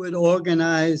we would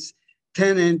organize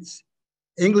tenants,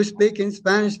 English speaking,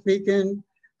 Spanish speaking,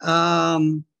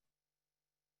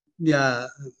 yeah,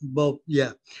 both,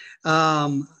 yeah. I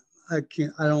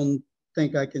don't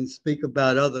think I can speak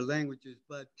about other languages,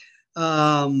 but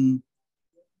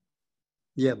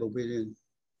yeah, but we didn't.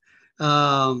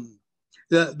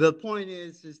 The point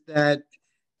is that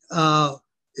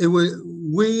it was,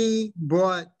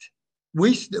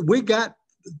 we got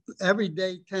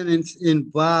everyday tenants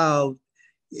involved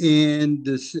in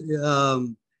this,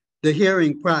 the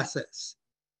hearing process,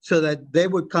 so that they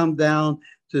would come down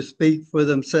to speak for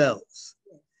themselves.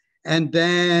 And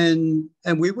then,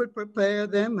 and we would prepare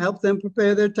them, help them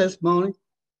prepare their testimony,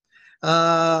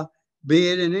 be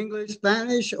it in English,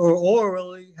 Spanish, or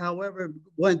orally, however it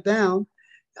went down,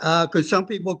 because some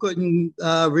people couldn't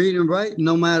read and write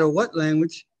no matter what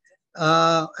language.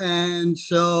 And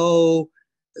so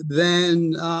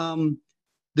then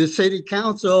the city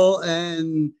council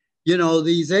and, you know,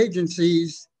 these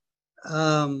agencies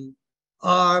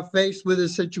are faced with a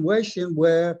situation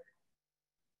where,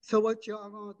 so what y'all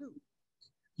gonna do?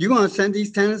 You gonna send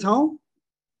these tenants home?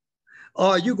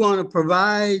 Or are you gonna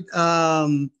provide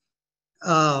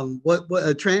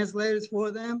translators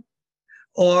for them?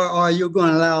 Or are you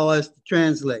gonna allow us to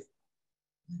translate?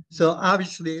 So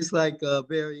obviously it's like a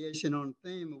variation on the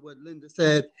theme of what Linda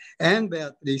said and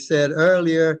Beatriz said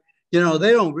earlier. You know,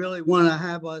 they don't really wanna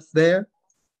have us there,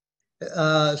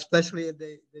 especially if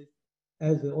they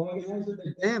as the organizer,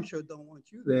 they damn sure don't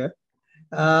want you there.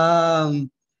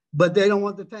 But they don't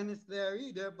want the tenants there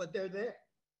either, but they're there.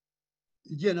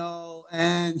 You know,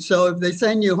 and so if they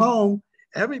send you home,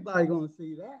 everybody gonna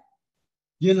see that.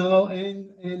 You know, and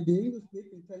the English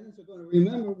speaking tenants are gonna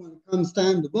remember when it comes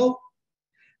time to vote.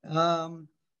 And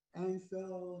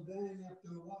so then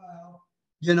after a while,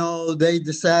 you know, they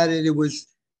decided it was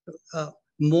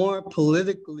more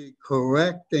politically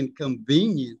correct and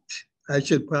convenient, I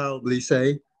should probably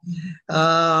say,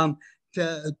 for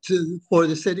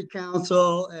the city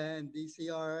council and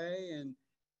DCRA and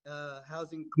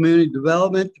Housing Community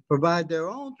Development to provide their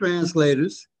own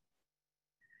translators,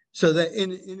 so that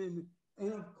and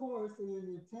of course in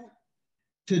an attempt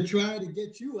to try to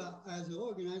get you out as an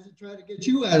organizer, try to get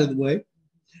you out of the way,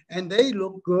 and they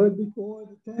look good before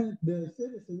the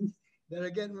citizens that are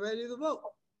getting ready to vote.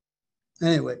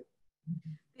 Anyway.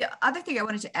 The other thing I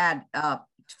wanted to add,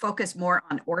 focus more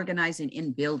on organizing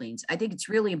in buildings. I think it's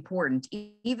really important,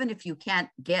 even if you can't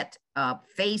get a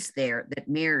face there that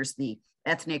mirrors the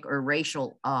ethnic or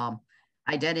racial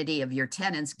identity of your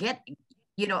tenants,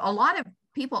 a lot of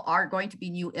people are going to be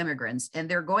new immigrants, and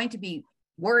they're going to be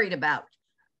worried about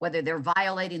whether they're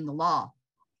violating the law.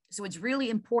 So it's really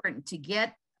important to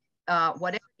get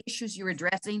whatever issues you're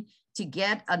addressing, to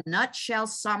get a nutshell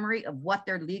summary of what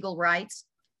their legal rights,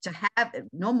 to have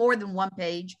no more than one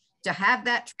page, to have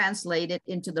that translated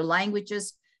into the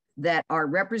languages that are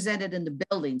represented in the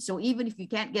building. So even if you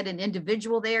can't get an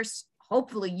individual there,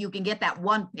 hopefully you can get that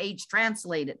one page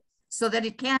translated so that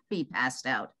it can be passed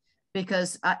out.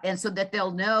 Because, and so that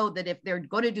they'll know that if they're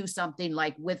going to do something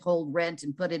like withhold rent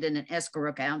and put it in an escrow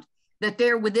account, that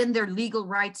they're within their legal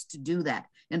rights to do that.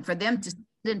 And for them to send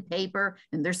in paper,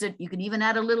 and you can even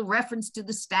add a little reference to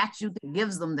the statute that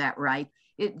gives them that right.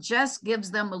 It just gives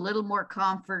them a little more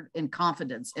comfort and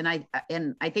confidence. And I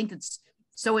think it's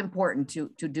so important to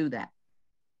do that.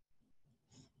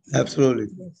 Absolutely.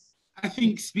 I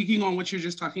think speaking on what you're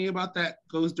just talking about, that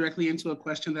goes directly into a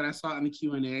question that I saw in the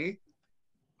Q&A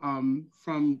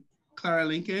from Clara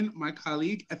Lincoln, my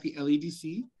colleague at the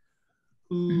LEDC,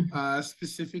 who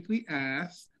specifically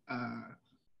asked,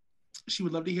 she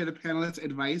would love to hear the panelists'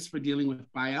 advice for dealing with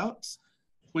buyouts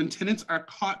when tenants are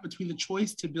caught between the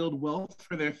choice to build wealth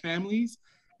for their families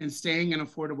and staying in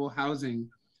affordable housing.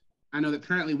 I know that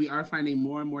currently we are finding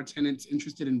more and more tenants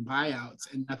interested in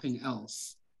buyouts and nothing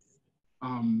else.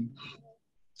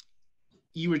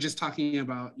 You were just talking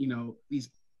about, these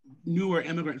newer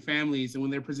immigrant families, and when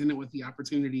they're presented with the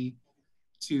opportunity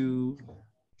to,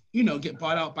 get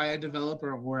bought out by a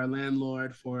developer or a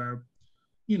landlord for,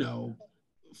 $5,000,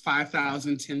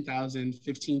 $10,000,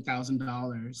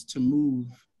 $15,000 to move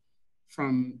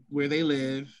from where they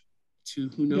live to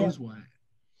who knows what.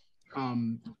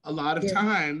 A lot of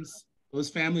times, those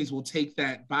families will take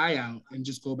that buyout and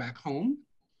just go back home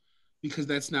because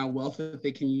that's now wealth that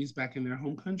they can use back in their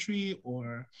home country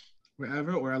or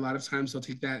wherever, or a lot of times they'll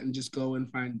take that and just go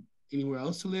and find anywhere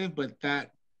else to live, but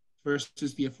that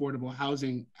versus the affordable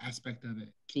housing aspect of it.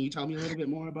 Can you tell me a little bit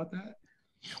more about that?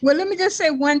 Well, let me just say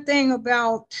one thing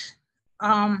about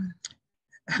a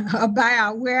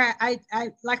buyout, where I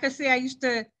like I say, I used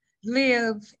to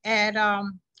live at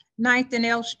 9th and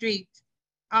L Street.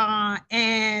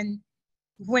 And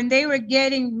when they were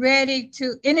getting ready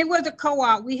to, and it was a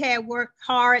co-op, we had worked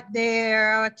hard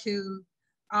there to,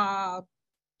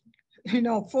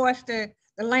 force the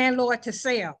landlord to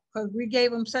sell, because we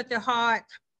gave them such a hard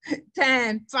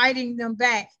time fighting them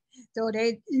back. So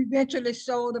they eventually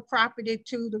sold the property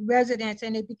to the residents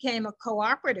and it became a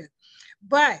cooperative.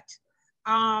 But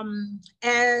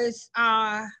as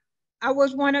I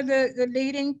was one of the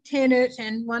leading tenants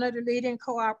and one of the leading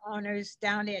co-op owners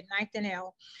down there at 9th and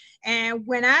L. And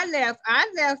when I left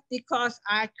because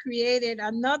I created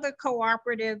another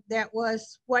cooperative that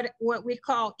was what we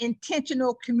call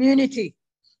intentional community,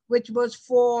 which was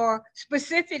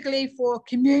specifically for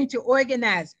community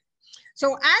organizing.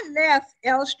 So I left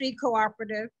L Street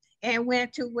Cooperative and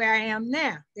went to where I am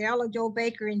now. The Ella Joe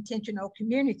Baker Intentional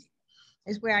Community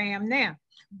is where I am now.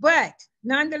 But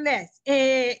nonetheless,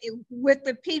 with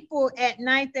the people at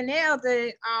 9th and L,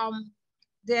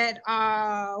 that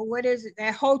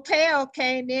hotel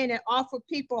came in and offered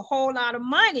people a whole lot of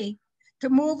money to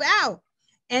move out.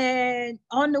 And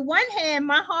on the one hand,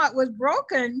 my heart was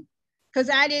broken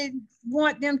because I didn't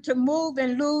want them to move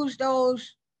and lose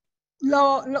those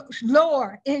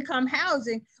lower income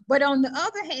housing. But on the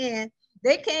other hand,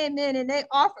 they came in and they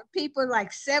offered people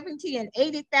like $70,000 and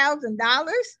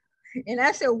 $80,000. And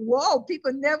I said, whoa,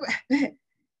 people never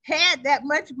had that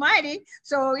much money.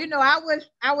 So, I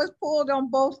was pulled on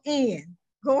both ends.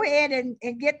 Go ahead and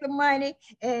get the money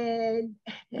and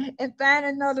find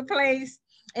another place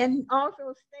and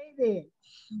also stay there.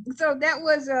 So that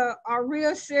was a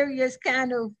real serious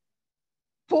kind of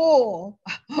pull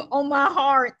on my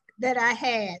heart that I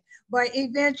had. But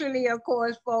eventually, of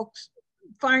course, folks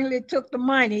finally took the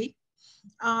money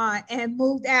and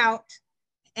moved out.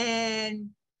 And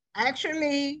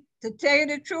actually, to tell you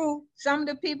the truth, some of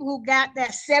the people who got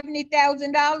that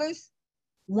 $70,000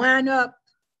 wound up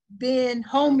being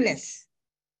homeless.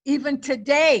 Even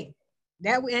today,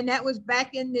 that was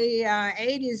back in the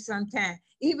 80s sometime.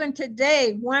 Even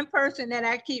today, one person that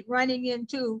I keep running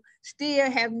into still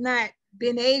have not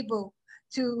been able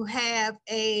to have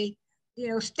a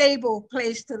stable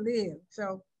place to live.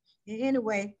 So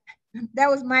anyway, that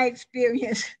was my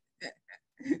experience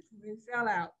with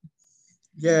sellout.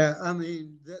 Yeah, I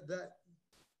mean,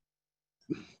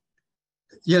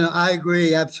 I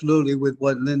agree absolutely with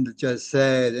what Linda just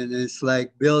said. And it's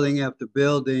like building after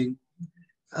building.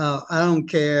 I don't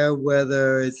care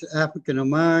whether it's African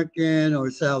American or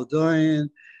Salvadorian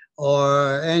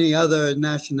or any other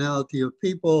nationality of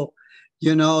people,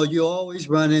 you always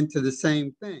run into the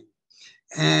same thing.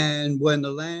 And when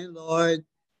the landlord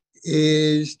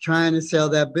is trying to sell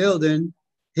that building,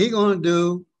 he going to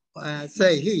do, I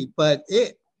say he, but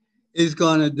it is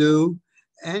going to do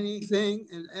anything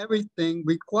and everything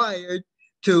required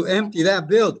to empty that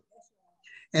building.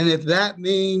 And if that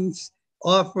means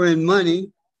offering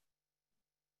money,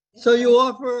 so you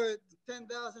offer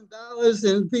 $10,000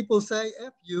 and people say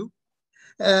F you,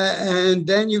 and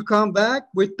then you come back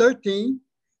with 13,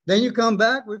 then you come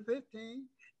back with 15,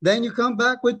 then you come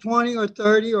back with 20 or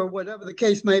 30 or whatever the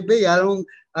case may be. I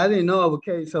didn't know of a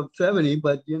case of 70,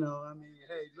 but I mean,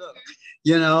 hey, look,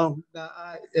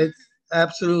 it's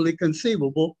absolutely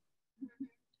conceivable.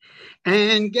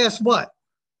 And guess what?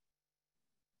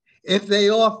 If they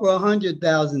offer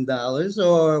 $100,000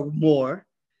 or more,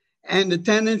 and the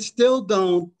tenants still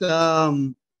don't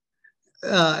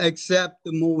accept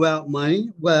the move out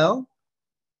money, well,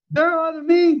 there are other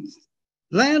means.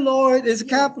 Landlord is a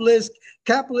capitalist.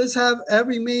 Capitalists have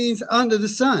every means under the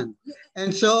sun.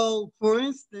 And so, for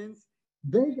instance,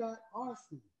 they got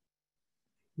arson.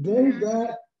 They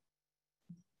got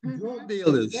drug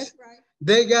dealers. That's right.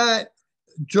 They got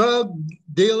drug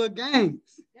dealer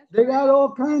gangs. They got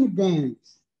all kinds of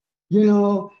gangs.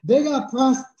 They got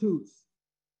prostitutes.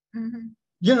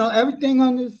 Everything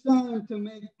under the sun to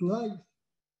make life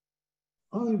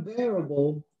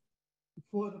unbearable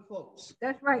for the folks.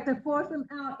 That's right, to force them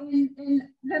out.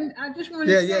 And I just want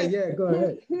to say, go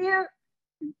ahead. Here,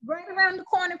 right around the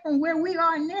corner from where we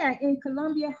are now in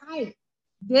Columbia Heights,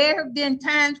 there have been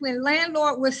times when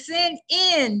landlord will send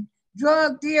in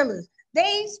drug dealers.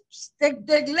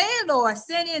 The landlord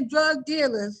sent in drug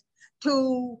dealers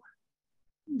to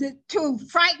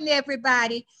frighten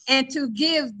everybody and to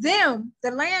give them,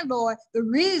 the landlord, the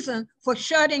reason for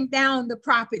shutting down the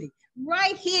property.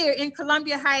 Right here in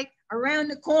Columbia Heights, around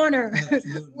the corner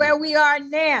where we are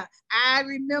now. I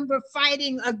remember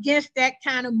fighting against that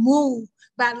kind of move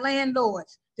by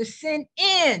landlords to send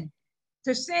in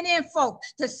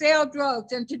folks to sell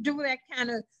drugs and to do that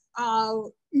kind of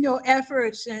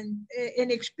efforts and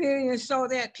experience, so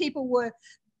that people would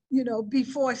be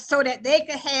forced, so that they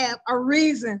could have a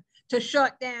reason to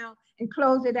shut down and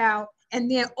close it out and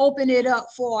then open it up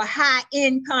for a high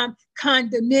income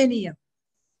condominium.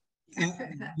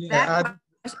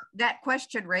 That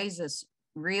question raises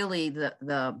really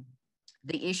the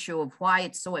issue of why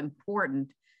it's so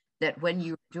important that when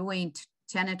you're doing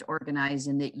tenant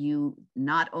organizing, that you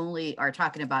not only are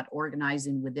talking about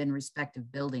organizing within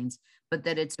respective buildings, but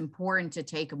that it's important to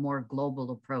take a more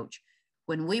global approach.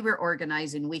 When we were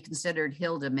organizing, we considered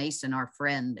Hilda Mason our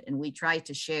friend, and we tried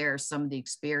to share some of the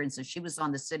experiences. She was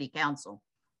on the city council.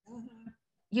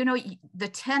 The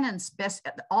tenants,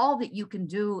 all that you can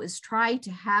do is try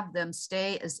to have them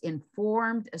stay as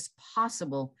informed as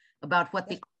possible about what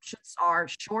the options are,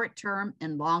 short-term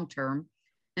and long-term,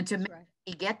 and to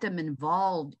get them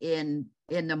involved in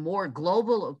the more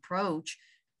global approach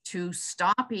to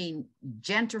stopping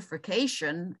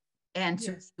gentrification and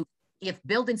to, if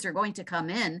buildings are going to come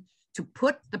in, to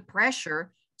put the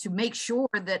pressure to make sure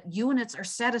that units are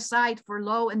set aside for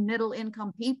low and middle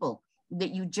income people,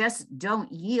 that you just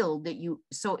don't yield,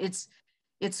 so it's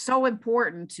so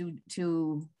important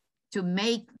to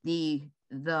make the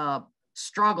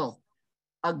struggle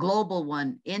a global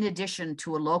one in addition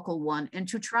to a local one, and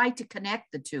to try to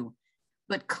connect the two.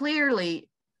 But clearly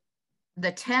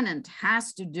the tenant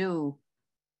has to do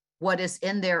what is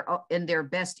in their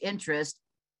best interest.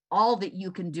 All that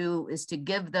you can do is to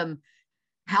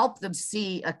help them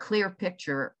see a clear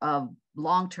picture of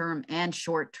long-term and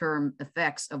short-term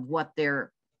effects of what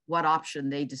option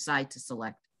they decide to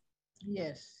select.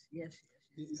 Yes. I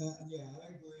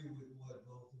agree with what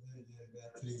both Linda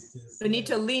and Beatriz just said.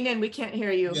 Benito, lean in, we can't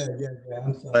hear you. Yeah,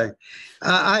 I'm sorry.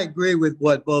 I agree with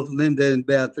what both Linda and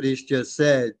Beatriz just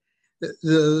said.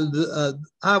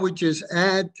 I would just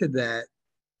add to that,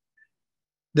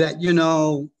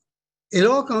 it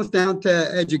all comes down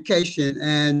to education,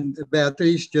 and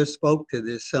Beatriz just spoke to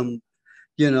this.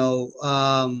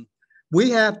 We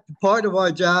have part of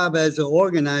our job as an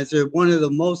organizer, one of the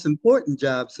most important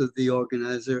jobs of the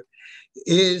organizer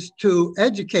is to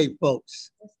educate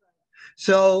folks.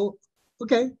 So,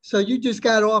 so you just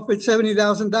got offered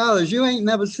 $70,000. You ain't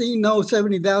never seen no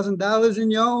 $70,000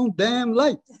 in your own damn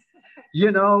life.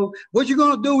 What you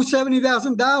gonna do with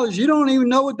 $70,000? You don't even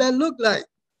know what that looked like.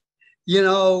 you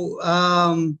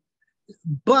know,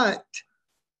 but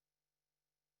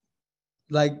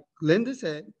like Linda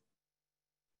said,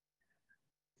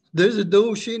 there's a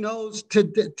dude she knows to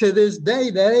this day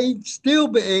that ain't still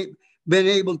been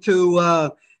able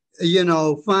to, you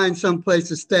know, find some place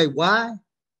to stay. Why?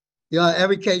 You know,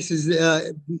 every case is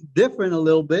different a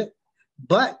little bit,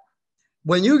 but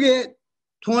when you get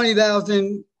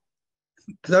 20,000,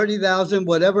 30,000,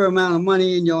 whatever amount of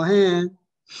money in your hand,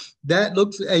 that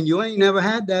looks, and you ain't never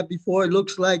had that before, it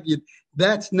looks like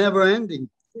that's never ending.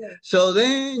 Yeah. So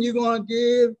then you're going to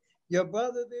give your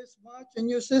brother this much and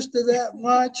your sister that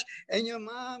much and your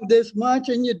mom this much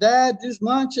and your dad this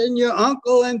much and your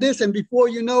uncle and this. And before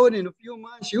you know it, in a few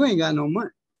months, you ain't got no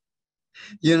money,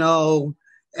 you know,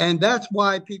 and that's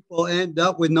why people end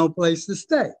up with no place to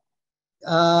stay.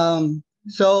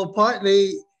 So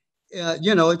partly,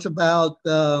 you know, it's about,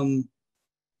 well,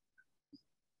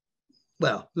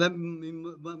 my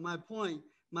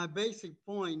basic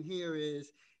point here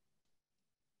is,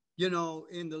 you know,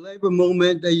 in the labor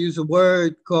movement, they use a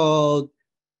word called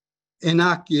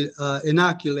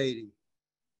inoculating.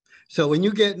 So when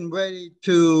you're getting ready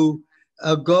to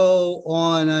go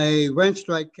on a rent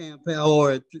strike campaign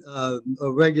or a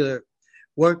regular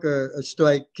worker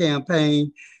strike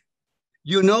campaign,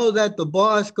 you know that the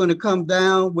boss is going to come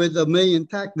down with a million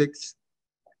tactics.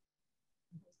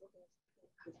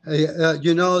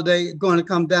 You know, they're going to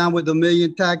come down with a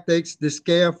million tactics to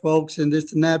scare folks and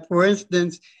this and that. For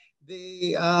instance,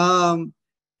 the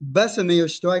Bessemer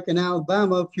strike in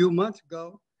Alabama a few months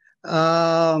ago,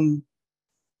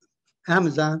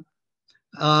 Amazon,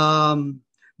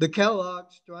 the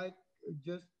Kellogg strike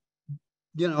just,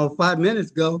 you know, 5 minutes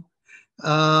ago,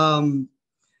 and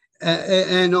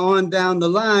on down the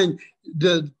line,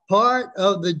 the part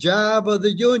of the job of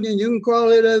the union, you can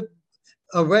call it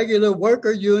a regular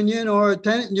worker union or a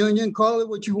tenant union, call it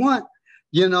what you want,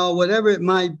 you know, whatever it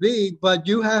might be, but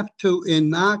you have to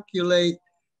inoculate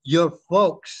your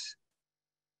folks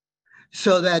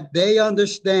so that they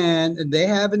understand and they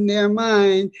have in their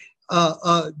mind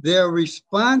their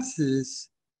responses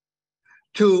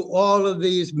to all of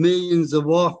these millions of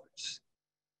offers.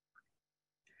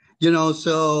 You know,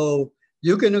 so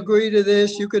you can agree to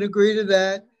this, you can agree to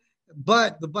that,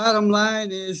 but the bottom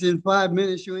line is in 5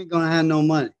 minutes, you ain't gonna have no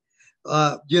money,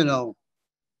 you know.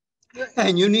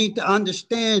 And you need to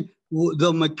understand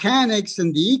the mechanics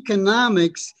and the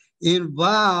economics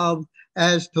involved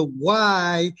as to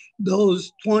why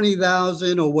those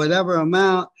 20,000 or whatever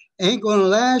amount ain't gonna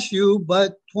last you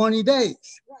but 20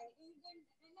 days.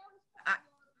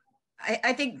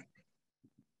 I think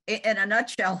in a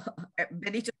nutshell,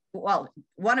 Benito, well,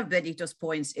 one of Benito's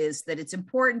points is that it's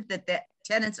important that the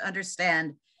tenants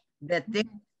understand that their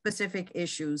specific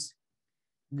issues,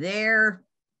 their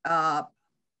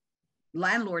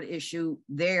landlord issue,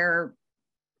 their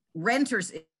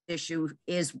renters issue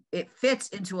it fits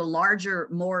into a larger,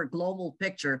 more global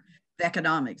picture of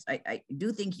economics. I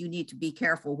do think you need to be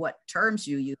careful what terms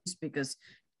you use, because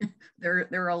there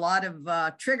are a lot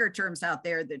of trigger terms out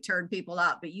there that turn people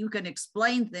out, but you can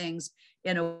explain things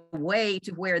in a way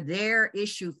to where their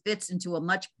issue fits into a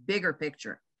much bigger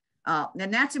picture.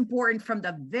 And that's important from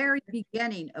the very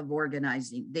beginning of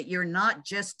organizing, that you're not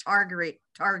just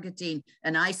targeting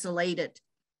an isolated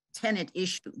tenant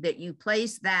issue, that you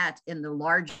place that in the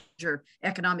larger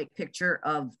economic picture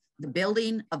of the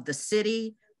building, of the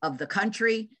city, of the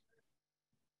country,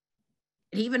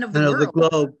 and even of the world. Of the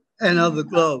globe. And of the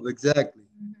globe, exactly.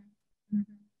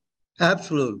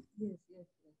 Absolutely.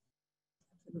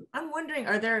 I'm wondering,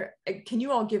 can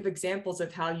you all give examples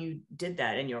of how you did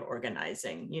that in your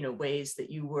organizing, you know, ways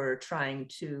that you were trying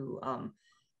to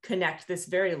connect this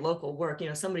very local work? You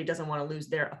know, somebody doesn't want to lose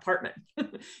their apartment,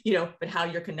 you know, but how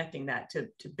you're connecting that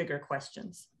to bigger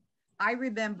questions. I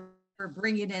remember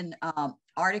bringing in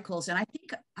articles, and I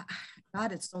think,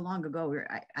 God, it's so long ago.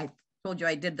 I told you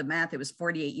I did the math, it was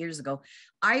 48 years ago.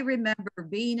 I remember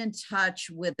being in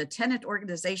touch with a tenant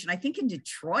organization, I think in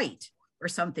Detroit or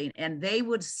something, and they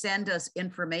would send us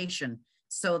information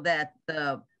so that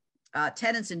the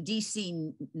tenants in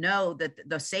DC know that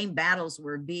the same battles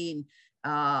were being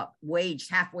waged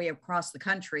halfway across the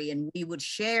country, and we would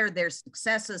share their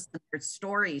successes and their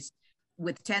stories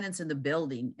with tenants in the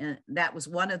building. And that was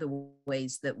one of the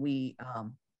ways that we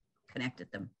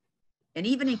connected them. And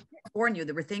even in California,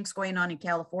 there were things going on in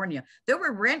California. There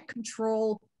were rent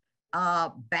control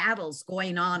battles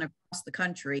going on across the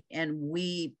country, and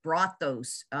we brought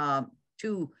those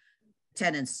to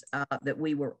tenants that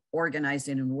we were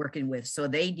organizing and working with, so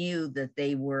they knew that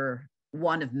they were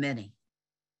one of many.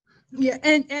 Yeah,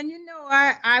 and you know,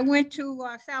 I went to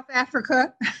South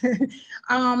Africa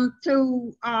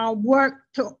to work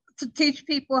to teach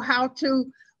people how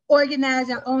to organize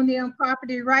and own their own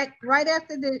property. Right at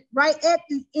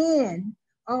the end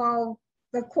of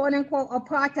the quote unquote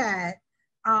apartheid,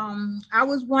 I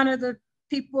was one of the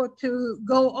people to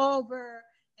go over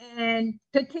and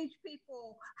to teach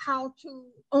people how to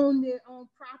own their own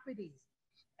properties,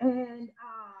 and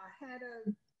had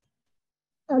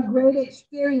a great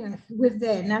experience with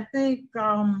that. And I think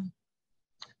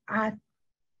I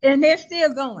and they're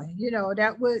still going. You know,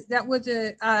 that was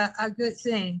a good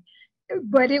thing.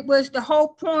 But it was the whole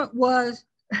point was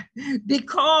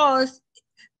because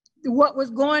what was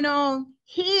going on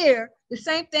here, the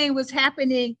same thing was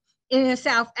happening in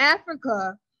South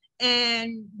Africa,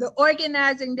 and the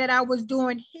organizing that I was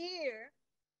doing here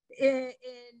in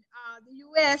the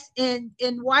U.S. in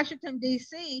Washington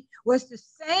D.C. was the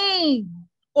same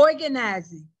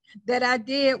organizing that I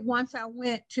did once I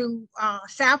went to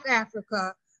South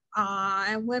Africa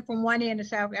and went from one end of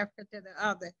South Africa to the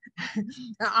other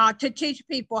to teach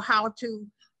people how to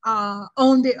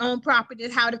own their own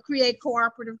properties, how to create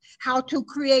cooperatives, how to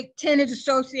create tenant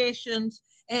associations,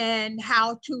 and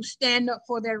how to stand up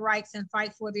for their rights and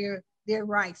fight for their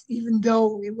rights, even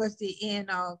though it was the end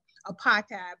of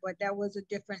apartheid, but that was a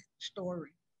different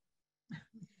story.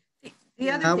 The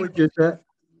other I thing, would just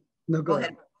no, go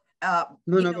ahead. Go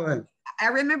ahead. I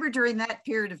remember during that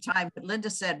period of time, what Linda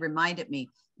said reminded me,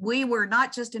 we were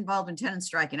not just involved in tenant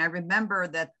striking. I remember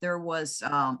that there was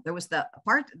the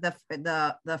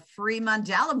Free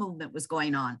Mandela movement was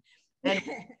going on, and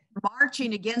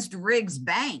marching against Riggs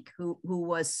Bank,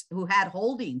 who had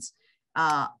holdings,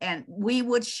 and we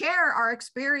would share our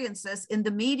experiences in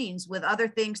the meetings with other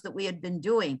things that we had been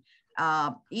doing.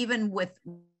 Even with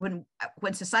when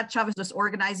Cesar Chavez was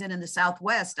organizing in the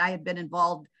Southwest, I had been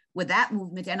involved with that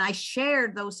movement, and I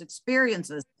shared those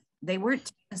experiences. They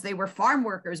weren't tenants, they were farm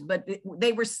workers, but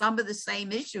they were some of the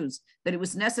same issues, that it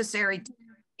was necessary to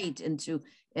create and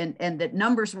that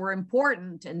numbers were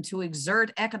important, and to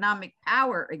exert economic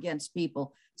power against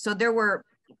people. So there were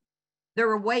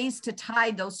ways to tie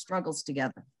those struggles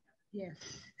together. Yes,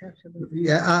 absolutely.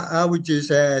 Yeah, I would just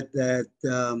add that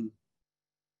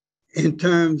in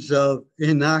terms of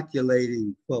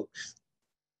inoculating folks,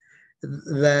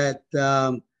 that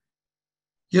a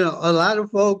lot of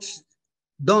folks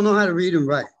don't know how to read and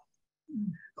write,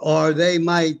 or they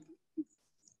might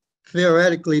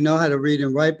theoretically know how to read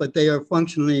and write, but they are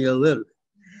functionally illiterate.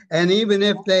 And even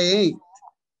if they ain't,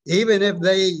 even if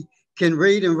they can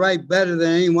read and write better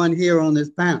than anyone here on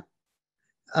this panel,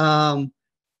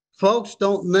 folks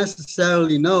don't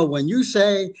necessarily know. When you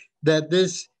say that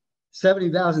this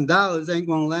 $70,000 ain't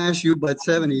going to last you but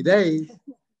 70 days,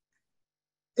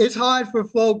 it's hard for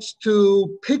folks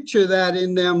to picture that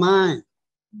in their mind.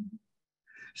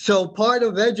 So part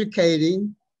of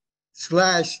educating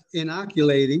 /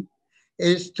 inoculating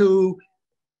is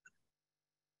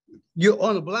you're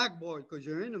on a blackboard because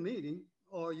you're in a meeting,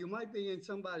 or you might be in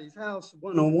somebody's house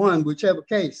one-on-one, whichever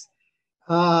case.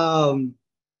 You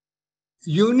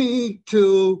need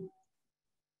to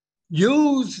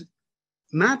use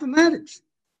mathematics.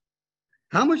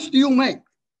 How much do you make?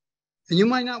 And you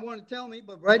might not want to tell me,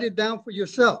 but write it down for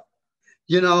yourself.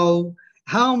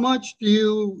 How much do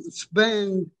you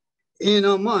spend in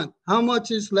a month? How much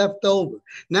is left over?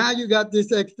 Now you got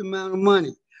this extra amount of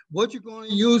money. What you going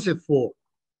to use it for?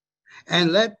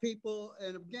 And let people,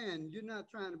 and again, you're not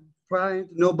trying to pry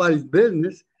into nobody's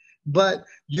business, but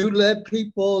you let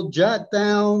people jot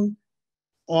down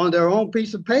on their own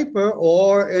piece of paper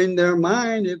or in their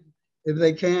mind if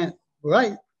they can't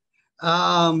write,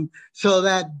 so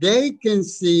that they can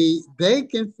see, they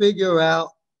can figure out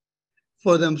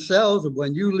for themselves.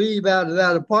 When you leave out of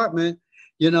that apartment,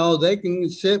 they can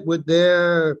sit with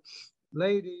their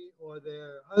lady or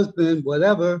their husband,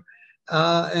 whatever,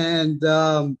 and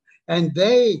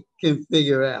they can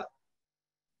figure out,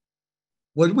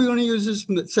 what are we going to use this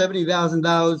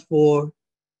 $70,000 for?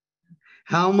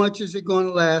 How much is it going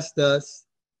to last us?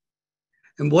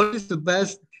 And what is the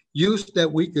best use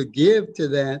that we could give to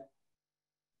that?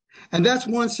 And that's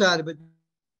one side of it.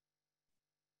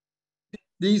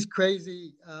 These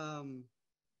crazy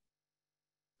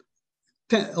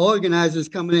organizers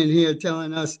coming in here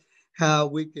telling us how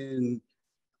we can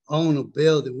own a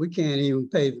building. We can't even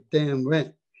pay the damn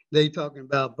rent. They talking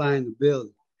about buying the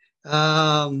building.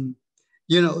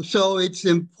 So it's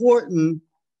important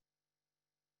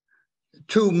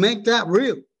to make that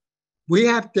real. We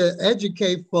have to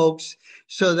educate folks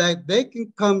so that they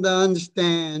can come to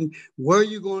understand where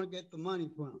you're going to get the money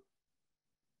from.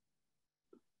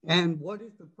 And what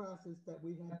is the process that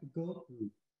we have to go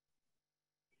through?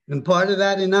 And part of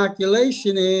that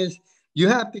inoculation is you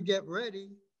have to get ready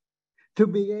to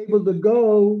be able to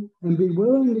go and be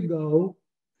willing to go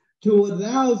to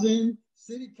 1,000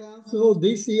 city council,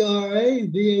 DCRA,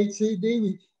 and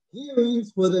DHCD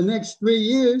hearings for the next 3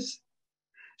 years,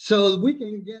 so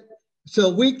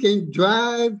we can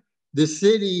drive the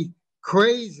city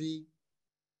crazy.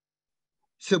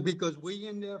 So because we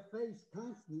in their face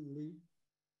constantly,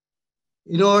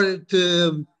 in order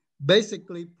to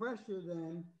basically pressure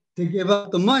them to give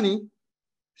up the money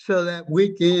so that we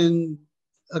can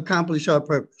accomplish our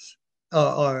purpose,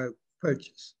 our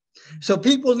purchase. So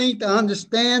people need to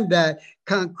understand that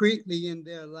concretely in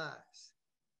their lives.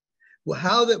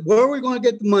 Well, where are we going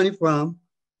to get the money from?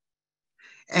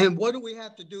 And what do we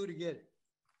have to do to get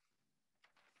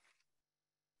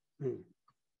it?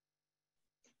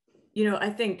 You know, I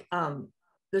think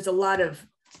there's a lot of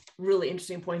really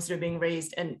interesting points that are being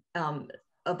raised, and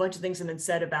a bunch of things have been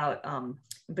said about,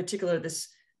 in particular, this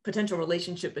potential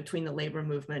relationship between the labor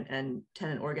movement and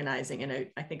tenant organizing. And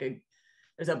I think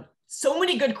there's so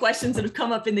many good questions that have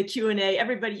come up in the Q&A.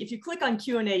 Everybody, if you click on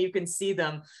Q&A, you can see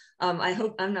them.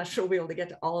 I'm not sure we'll be able to get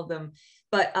to all of them,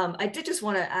 but I did just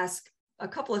want to ask a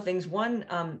couple of things. One,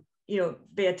 you know,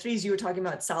 Beatriz, you were talking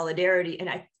about solidarity,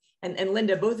 and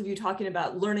Linda, both of you talking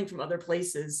about learning from other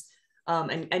places,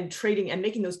 and trading and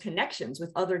making those connections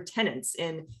with other tenants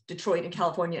in Detroit and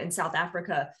California and South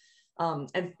Africa,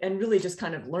 and really just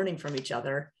kind of learning from each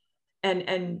other.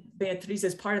 And Beatriz,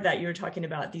 as part of that, you were talking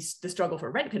about the struggle for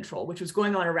rent control, which was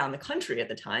going on around the country at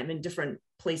the time in different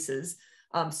places.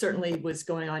 Certainly was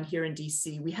going on here in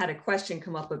DC. We had a question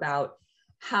come up about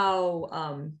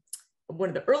how, one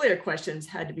of the earlier questions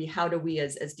had to be, how do we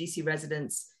as DC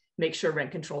residents make sure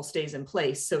rent control stays in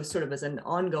place? So sort of as an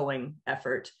ongoing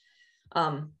effort.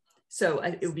 So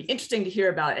it would be interesting to hear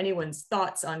about anyone's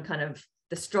thoughts on kind of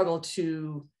the struggle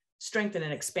to strengthen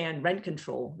and expand rent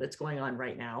control that's going on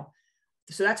right now.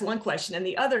 So that's one question. And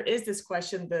the other is this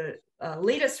question, the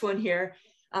latest one here,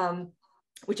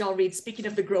 which I'll read. Speaking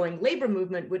of the growing labor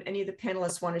movement, would any of the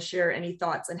panelists want to share any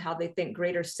thoughts on how they think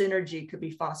greater synergy could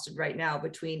be fostered right now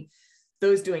between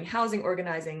those doing housing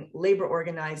organizing, labor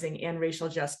organizing, and racial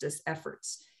justice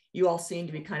efforts? You all seem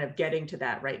to be kind of getting to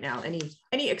that right now.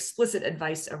 Any explicit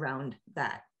advice around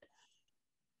that?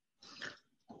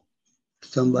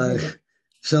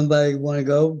 Somebody want to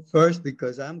go first,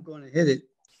 because I'm going to hit it.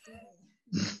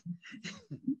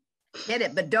 Hit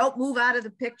it, but don't move out of the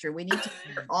picture. We need to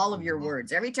hear all of your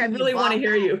words. Every time I really want to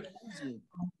hear you.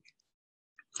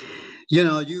 You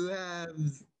know, you have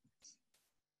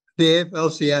the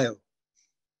AFL-CIO.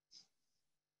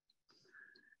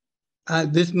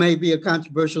 This may be a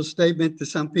controversial statement to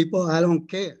some people. I don't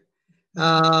care.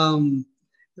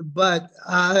 But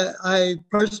I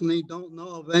personally don't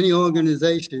know of any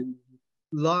organization,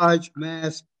 large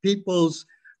mass people's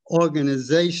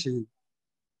organization,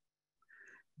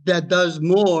 that does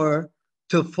more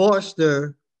to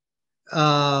foster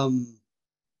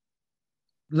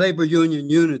labor union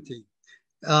unity.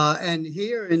 And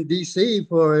here in DC,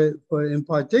 for in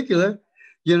particular,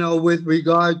 you know, with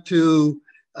regard to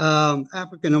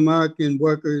African-American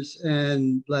workers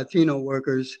and Latino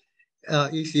workers,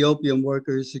 Ethiopian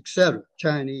workers, etc.,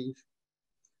 Chinese.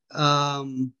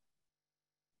 So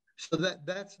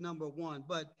that's number one.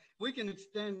 But we can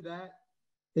extend that.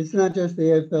 It's not just the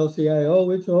AFL-CIO,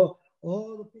 it's all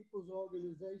the people's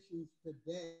organizations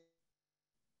today.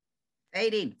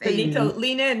 Fading. Benito,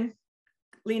 lean in,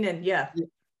 yeah.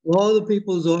 All the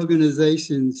people's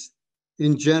organizations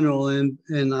in general, and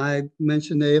I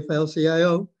mentioned the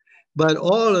AFL-CIO, but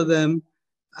all of them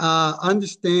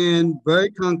understand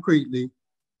very concretely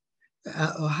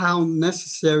how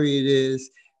necessary it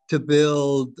is to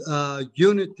build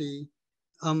unity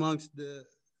amongst the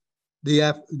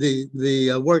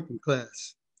working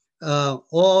class,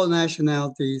 all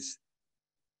nationalities,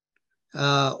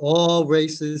 all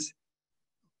races,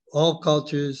 all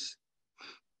cultures,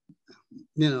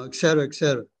 you know, et cetera, et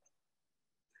cetera.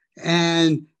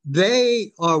 And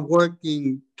they are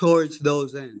working towards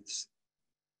those ends.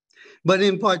 But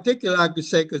in particular, I could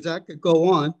say, because I could go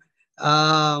on,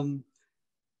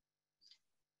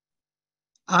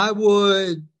 I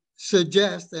would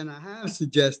suggest, and I have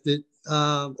suggested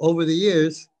over the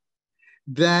years,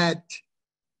 that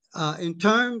in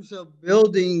terms of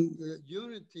building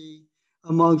unity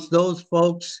amongst those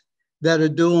folks that are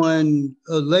doing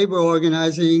labor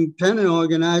organizing, tenant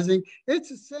organizing, it's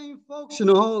the same folks in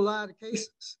a whole lot of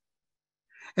cases.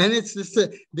 And it's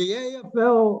the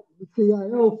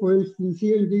AFL-CIO, for instance,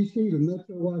 here in DC, the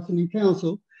Metro Washington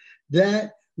Council,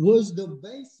 that was the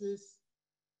basis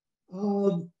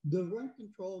of the rent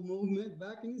control movement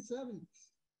back in the 70s.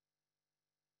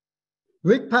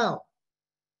 Rick Powell.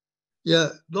 Yeah,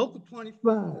 Local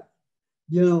 25.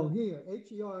 You know, here,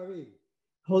 HERE,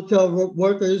 hotel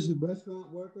workers,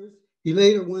 restaurant workers. He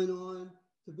later went on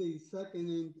to be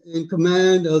second in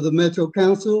command of the Metro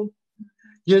Council.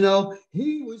 You know,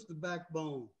 he was the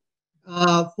backbone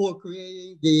for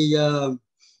creating the,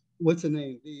 what's the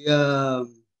name? The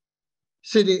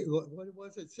city, what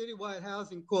was it? Citywide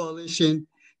Housing Coalition.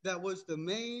 That was the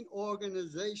main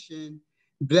organization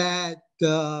that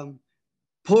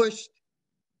pushed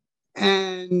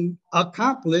and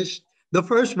accomplished the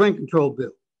first rent control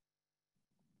bill.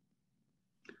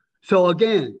 So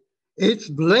again, it's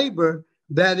labor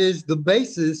that is the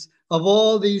basis of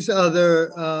all these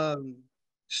other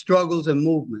struggles and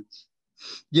movements,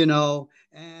 you know.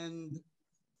 And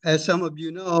as some of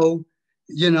you know,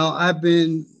 I've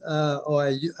been,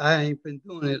 I ain't been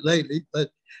doing it lately,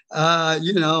 but,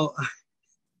 you know,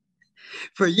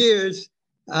 for years,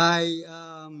 I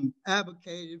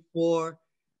advocated for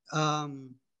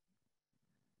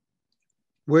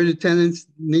where the tenants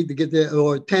need to get their,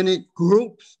 or tenant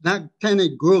groups, not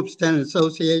tenant groups, tenant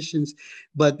associations,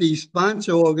 but these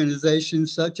sponsor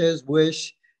organizations such as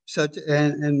WISH,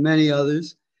 and many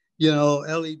others, you know,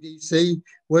 LEDC.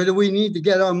 Where do we need to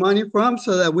get our money from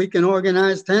so that we can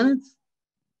organize tenants?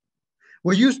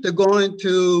 We're used to going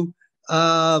to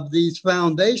these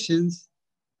foundations,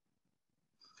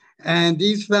 and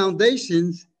these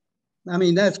foundations, I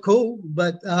mean, that's cool,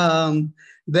 but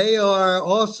they are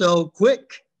also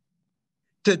quick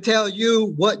to tell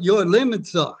you what your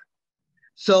limits are.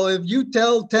 So if you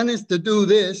tell tenants to do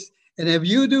this, and if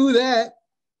you do that,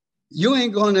 you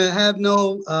ain't going to have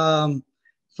no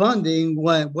funding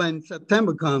when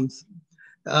September comes.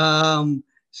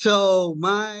 So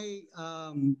my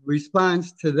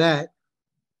response to that,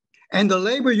 and the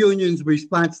labor union's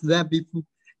response to that,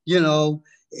 you know,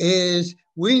 is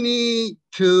we need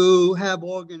to have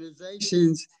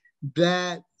organizations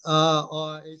that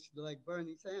are, it's like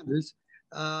Bernie Sanders,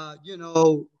 you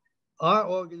know, our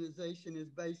organization is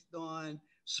based on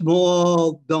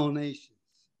small donations,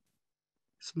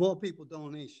 small people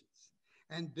donations.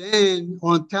 And then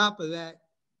on top of that,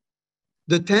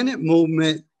 the tenant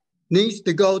movement needs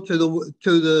to go to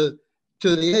the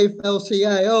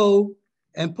AFL-CIO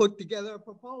and put together a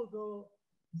proposal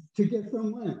to get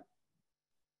some money.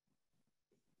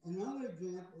 Another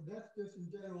example, that's just in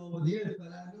general over the years, but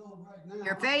I know right now.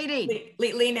 You're fading.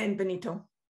 Lean in, Benito.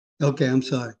 Okay, I'm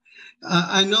sorry.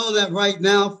 I know that right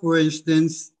now, for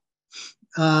instance,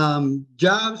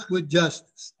 Jobs with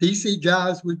Justice, DC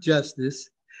Jobs with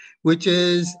Justice, which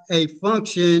is a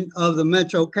function of the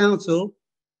Metro Council,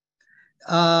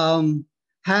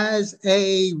 has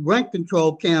a rent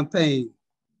control campaign.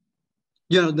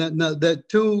 You know, the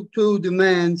two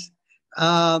demands.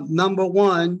 Number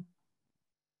one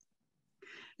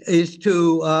is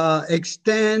to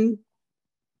extend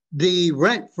the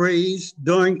rent freeze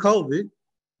during COVID,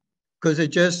 because it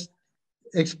just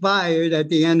expired at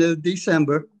the end of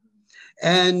December.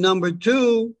 And number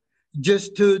two,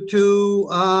 just to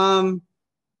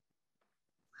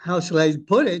how shall I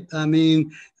put it? I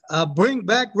mean, bring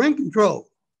back rent control.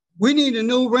 We need a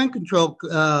new rent control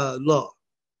law.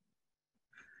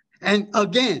 And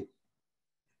again,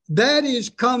 that is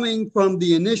coming from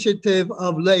the initiative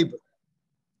of labor,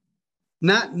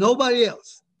 not nobody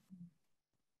else.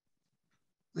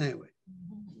 Anyway,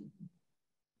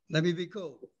 let me be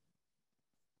cool.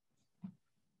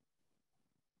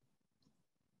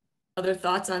 Other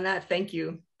thoughts on that? Thank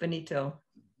you, Benito.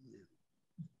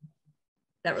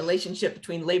 That relationship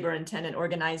between labor and tenant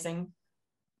organizing.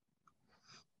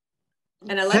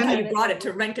 And I like how you brought it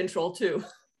to rent control too.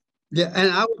 Yeah,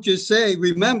 and I would just say,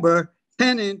 remember,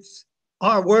 tenants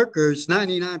are workers,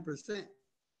 99%.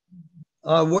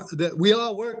 We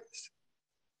are workers.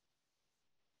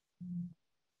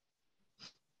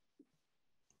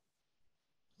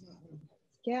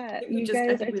 Yeah, you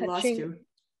guys are touching.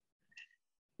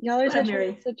 Y'all are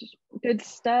touching such good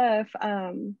stuff.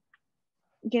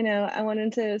 You know, I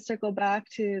wanted to circle back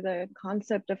to the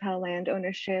concept of how land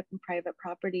ownership and private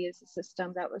property is a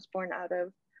system that was born out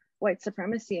of white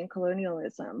supremacy and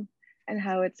colonialism, and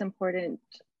how it's important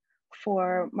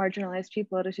for marginalized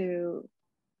people to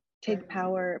take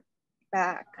power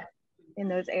back in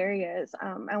those areas.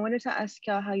 I wanted to ask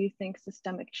y'all how you think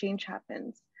systemic change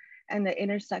happens, and the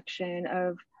intersection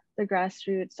of the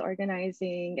grassroots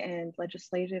organizing and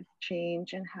legislative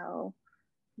change, and how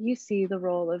you see the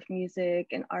role of music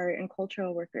and art and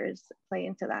cultural workers play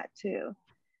into that too.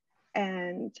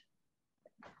 And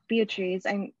Beatriz,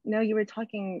 I know you were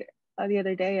talking the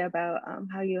other day about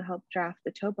how you helped draft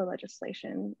the TOPA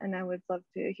legislation, and I would love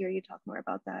to hear you talk more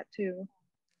about that too.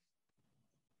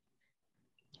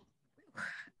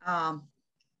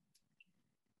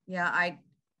 Yeah,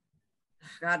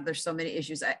 God, there's so many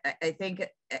issues. I think,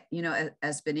 you know,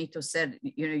 as Benito said,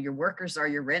 you know, your workers are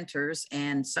your renters,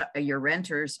 and so your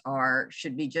renters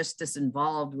should be just as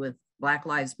involved with Black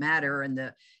Lives Matter, and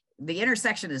the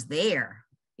intersection is there.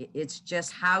 It's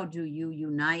just, how do you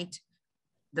unite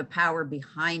the power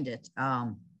behind it?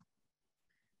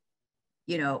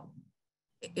 You know,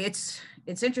 it's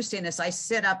interesting as I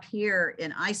sit up here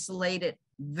in isolated,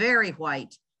 very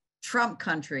white Trump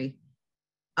country,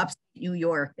 upstate New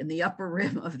York, in the upper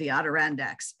rim of the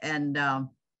Adirondacks, and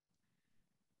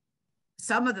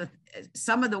some of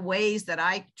the ways that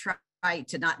I try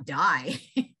to not die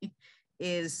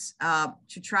is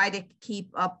to try to keep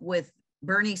up with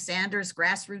Bernie Sanders'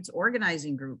 grassroots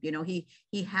organizing group. You know, he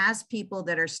has people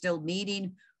that are still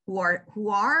meeting, who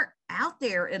are out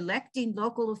there electing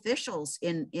local officials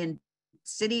in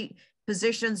city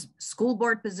positions, school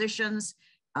board positions,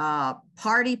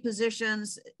 party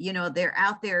positions. You know, they're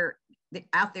out there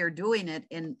doing it,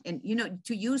 and you know,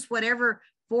 to use whatever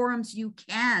forums you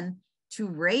can to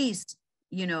raise,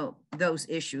 you know, those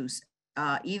issues,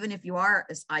 even if you are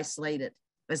as isolated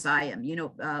as I am. You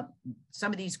know,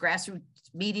 some of these grassroots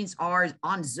meetings are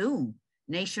on Zoom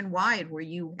nationwide, where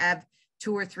you have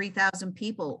 2,000 or 3,000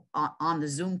 people on the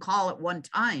Zoom call at one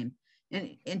time,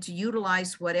 and to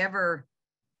utilize whatever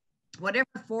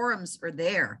forums are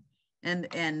there. And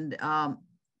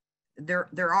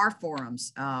there are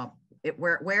forums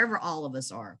wherever all of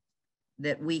us are,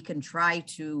 that we can try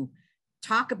to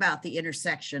talk about the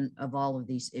intersection of all of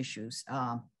these issues.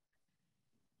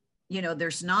 You know,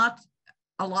 there's not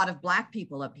a lot of Black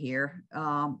people up here,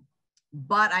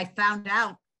 but I found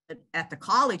out that at the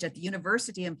college, at the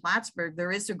university in Plattsburgh,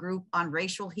 there is a group on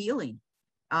racial healing.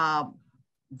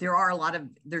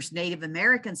 There's Native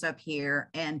Americans up here,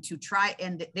 and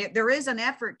there is an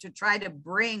effort to try to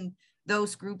bring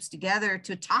those groups together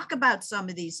to talk about some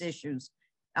of these issues,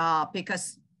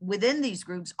 because within these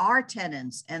groups are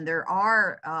tenants, and there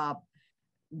are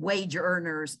wage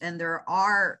earners, and there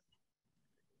are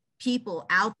people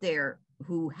out there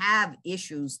who have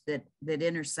issues that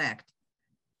intersect.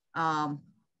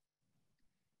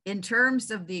 In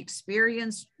terms of the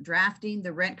experience drafting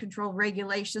the rent control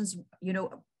regulations, you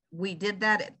know, we did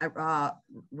that.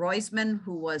 Roisman,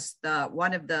 who was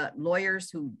one of the lawyers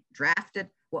who drafted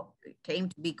what came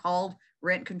to be called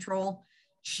rent control,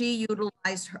 she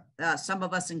utilized some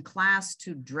of us in class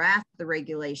to draft the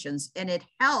regulations, and it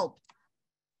helped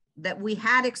that we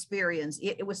had experience.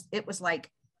 It was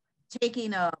like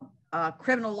taking a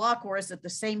criminal law course at the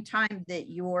same time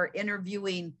that you're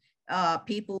interviewing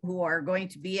people who are going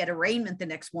to be at arraignment the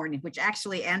next morning, which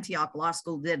actually Antioch Law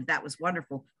School did. That was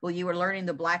wonderful. Well, you were learning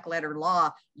the black letter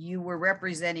law. You were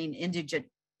representing indigent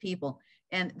people.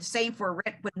 And the same for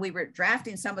rent. When we were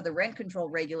drafting some of the rent control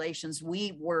regulations,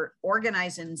 we were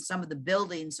organizing some of the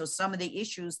buildings. So some of the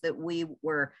issues that we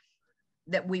were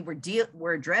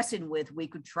addressing with, we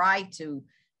could try to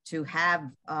have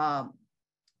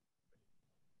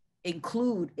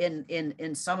include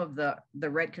in some of the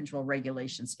rent control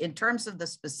regulations. In terms of the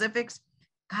specifics,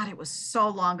 God, it was so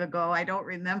long ago, I don't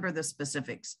remember the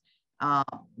specifics.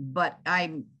 But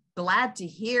I'm glad to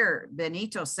hear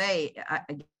Benito say,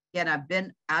 again, I've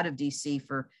been out of DC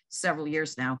for several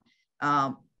years now,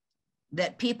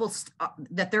 that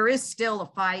there is still a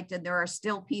fight, and there are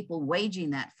still people waging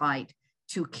that fight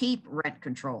to keep rent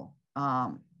control,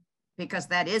 because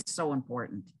that is so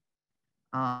important.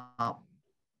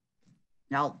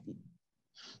 I'll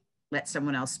let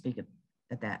someone else speak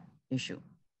at that issue.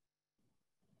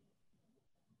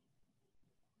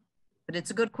 But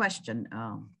it's a good question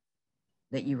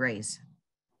that you raise.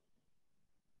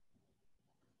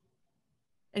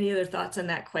 Any other thoughts on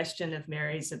that question of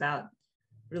Mary's about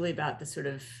the sort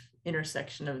of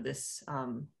intersection of this,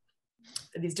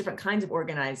 these different kinds of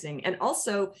organizing? And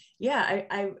also, yeah,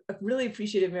 I really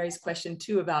appreciated Mary's question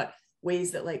too about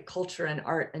ways that like culture and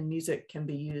art and music can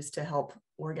be used to help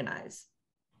organize.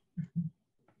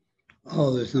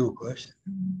 Oh, there's no question.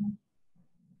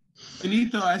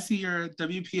 Benito, I see your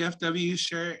WPFW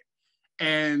shirt,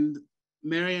 and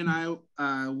Mary and I,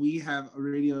 we have a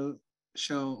radio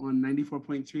show on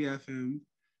 94.3 FM.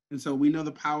 And so we know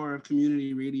the power of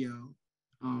community radio,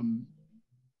 and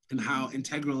how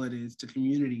integral it is to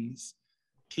communities.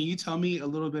 Can you tell me a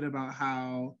little bit about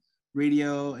how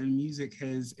radio and music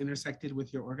has intersected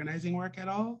with your organizing work at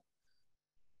all?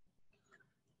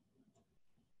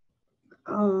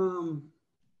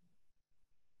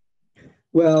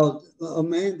 Well,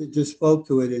 Amanda just spoke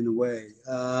to it in a way,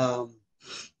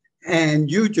 and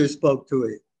you just spoke to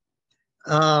it.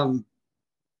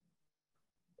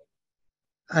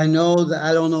 I know that,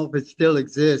 I don't know if it still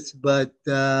exists, but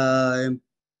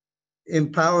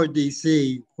Empower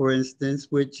DC, for instance,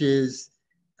 which is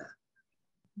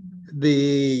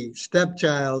the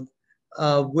stepchild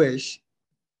of Wish,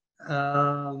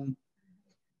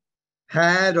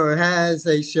 had or has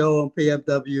a show on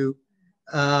PFW.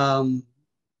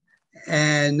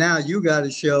 And now you got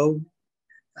a show.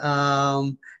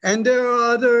 And there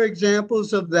are other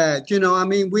examples of that. You know, I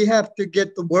mean, we have to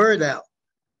get the word out.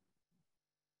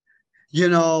 You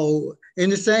know, in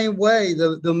the same way,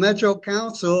 the Metro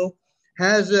Council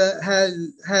has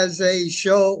a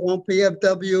show on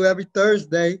PFW every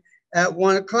Thursday at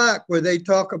 1 o'clock where they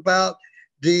talk about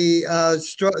the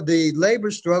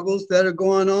labor struggles that are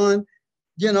going on,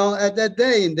 you know, at that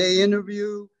day, and they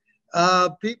interview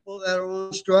people that are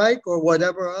on strike or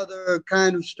whatever other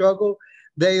kind of struggle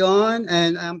they on,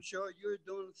 and I'm sure you're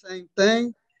doing the same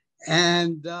thing,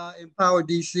 and Empower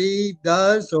DC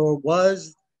does or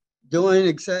was doing,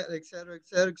 et cetera, et cetera, et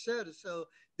cetera, et cetera. So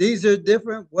these are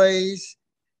different ways,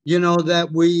 you know, that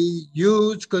we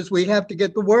use because we have to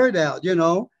get the word out, you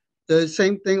know. The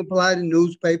same thing applies to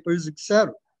newspapers, et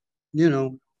cetera, you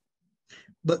know.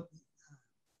 But,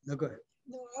 no, go ahead.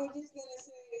 No, I was just going to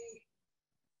say,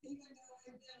 even though it's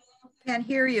been a long time. Can't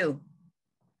hear you.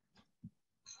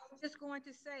 I was just going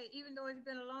to say, even though it's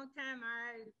been a long time,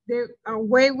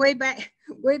 way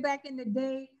back in the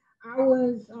day, I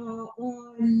was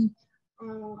on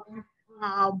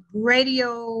a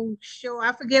radio show.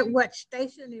 I forget what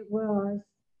station it was,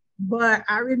 but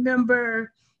I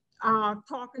remember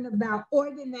talking about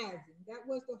organizing. That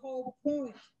was the whole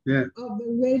point of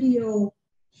the radio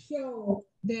show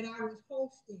that I was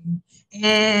hosting.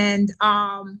 And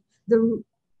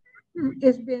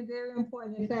it's been very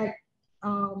important. In fact,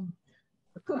 a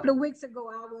couple of weeks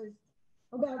ago,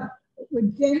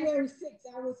 with January 6th,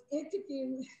 I was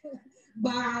interviewed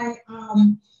by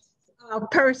a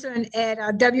person at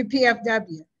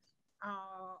WPFW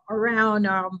around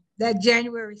that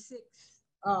January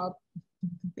 6th,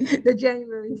 the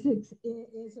January 6th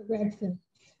insurrection.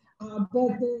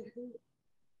 But the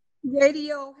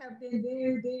radio have been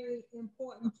very, very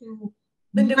important to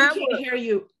Linda, we can't hear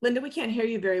you. Linda, we can't hear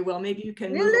you very well. Maybe you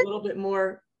can move a little bit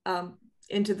more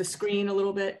into the screen a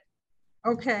little bit.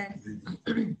 Okay.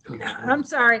 I'm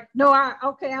sorry. No,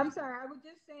 I'm sorry. I was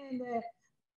just saying that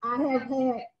I have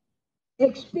had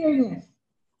experience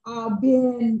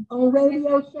being on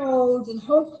radio shows and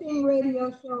hosting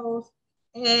radio shows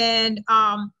and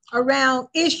around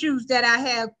issues that I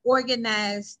have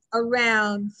organized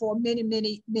around for many,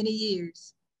 many, many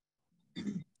years.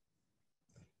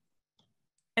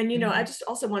 And, you know, I just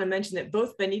also want to mention that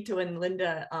both Benito and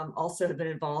Linda also have been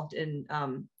involved in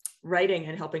writing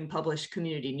and helping publish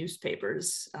community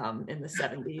newspapers in the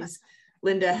 70s.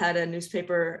 Linda had a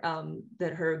newspaper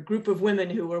that her group of women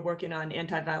who were working on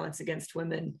anti-violence against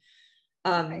women.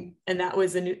 And that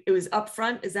was it was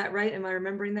Upfront. Is that right? Am I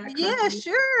remembering that correctly? Yeah,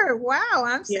 sure.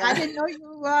 Wow. I didn't know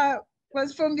you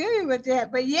was familiar with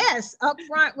that, but yes,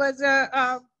 Upfront was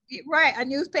a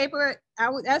newspaper.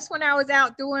 That's when I was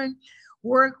out doing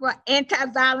work with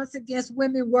anti-violence against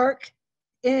women work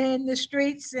in the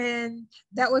streets, and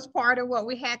that was part of what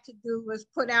we had to do was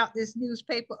put out this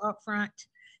newspaper Upfront.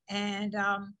 And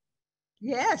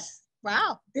yes,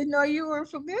 wow, didn't know you were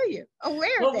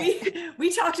aware of that.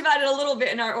 We talked about it a little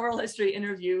bit in our oral history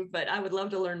interview, but I would love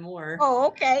to learn more. Oh,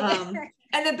 okay.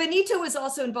 And then Benito was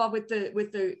also involved with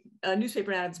the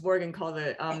newspaper in Adams Morgan called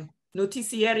the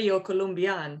Noticiario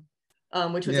Colombian,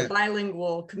 which was a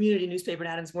bilingual community newspaper in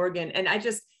Adams Morgan. And I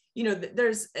just, you know,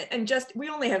 we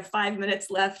only have 5 minutes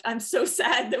left. I'm so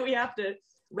sad that we have to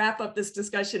wrap up this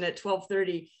discussion at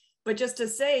 12:30. But just to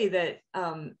say that,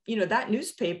 you know, that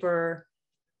newspaper,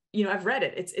 you know, I've read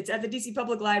it. It's at the DC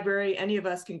Public Library. Any of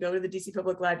us can go to the DC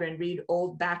Public Library and read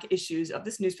old back issues of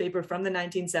this newspaper from the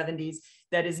 1970s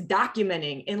that is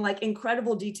documenting in like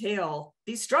incredible detail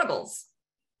these struggles,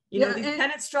 you know, these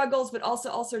tenant struggles, but also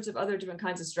all sorts of other different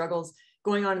kinds of struggles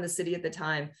going on in the city at the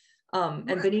time.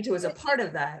 And Benito was a part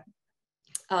of that.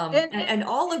 And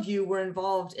all of you were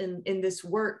involved in this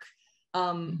work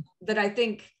that I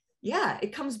think, yeah,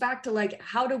 it comes back to like,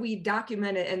 how do we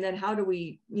document it? And then how do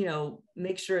we, you know,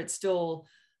 make sure it's still,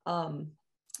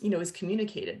 you know, is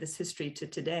communicated, this history to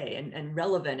today and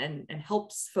relevant and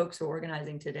helps folks who are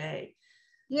organizing today.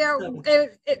 Yeah, so,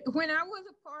 when I was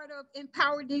a part of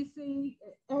Empower DC,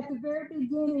 at the very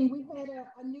beginning, we had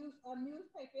a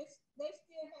newspaper. They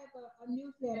still have a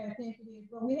newsletter, I think it is,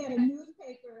 but we had a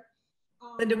newspaper.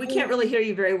 Linda, we can't really hear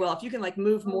you very well. If you can like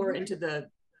move more into the,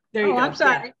 there you go. I'm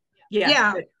sorry.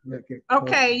 Yeah.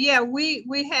 Okay. Yeah,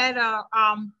 we had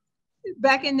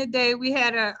back in the day, we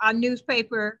had a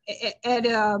newspaper at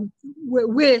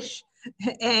Wish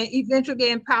and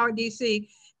eventually Empower DC.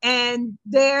 And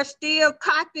there's still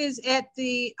copies at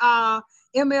the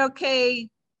MLK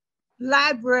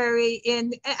library.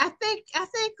 And I think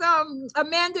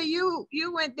Amanda,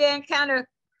 you went there and kind of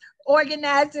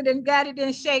organized it and got it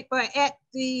in shape. But at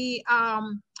the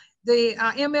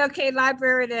MLK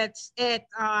library that's at,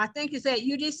 I think it's at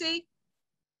UDC.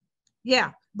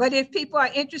 Yeah, but if people are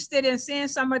interested in seeing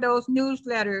some of those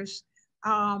newsletters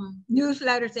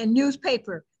and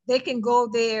newspaper, they can go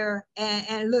there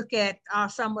and look at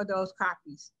some of those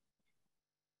copies.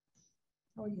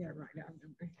 Oh yeah, right. I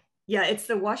remember. Yeah, it's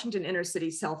the Washington Inner City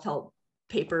Self-Help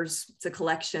Papers. It's a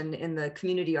collection in the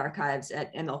community archives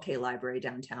at MLK Library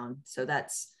downtown. So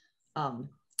that's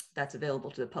available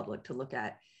to the public to look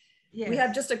at. Yes. We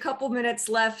have just a couple minutes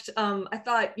left. I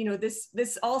thought,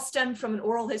 this all stemmed from an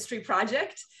oral history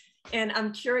project. And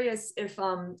I'm curious if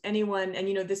anyone,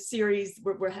 and this series,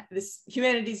 this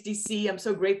Humanities DC, I'm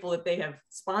so grateful that they have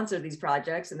sponsored these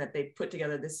projects and that they put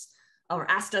together this, or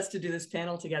asked us to do this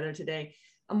panel together today.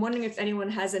 I'm wondering if anyone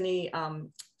has any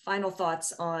final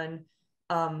thoughts on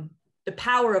the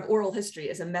power of oral history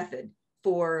as a method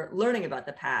for learning about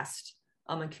the past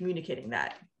and communicating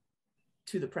that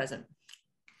to the present.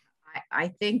 I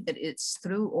think that it's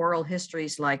through oral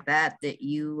histories like that that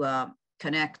you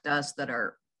connect us that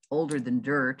are older than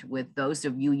dirt with those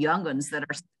of you young ones that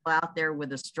are still out there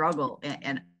with a struggle.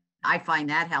 And I find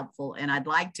that helpful. And I'd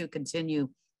like to continue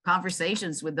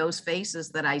conversations with those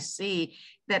faces that I see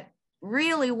that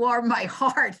really warm my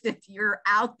heart that you're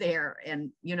out there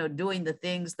and, doing the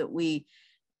things that we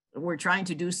were trying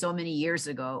to do so many years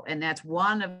ago. And that's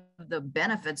one of the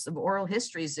benefits of oral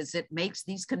histories is it makes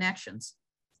these connections.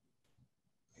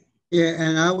 Yeah,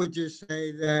 and I would just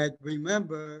say that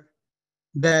remember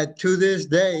that to this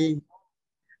day,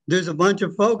 there's a bunch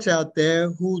of folks out there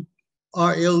who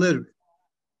are illiterate,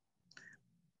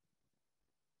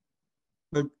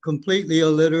 but completely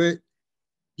illiterate,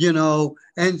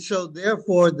 and so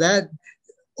therefore that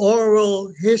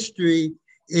oral history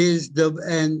is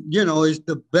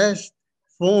the best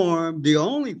form, the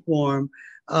only form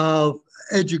of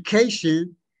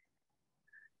education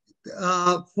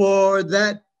for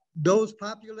those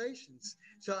populations.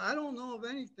 So I don't know of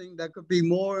anything that could be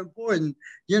more important.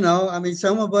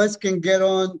 Some of us can get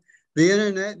on the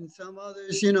internet and some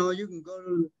others, you can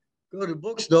go to the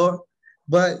bookstore,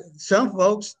 but some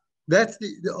folks, that's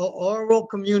the oral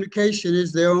communication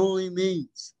is their only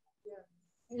means.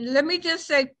 Yeah. Let me just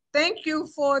say thank you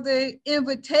for the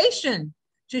invitation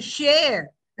to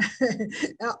share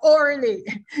orally,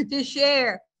 to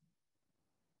share.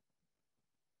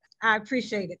 I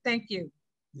appreciate it. Thank you.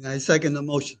 I second the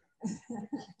motion.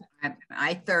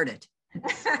 I third it.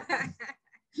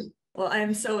 Well, I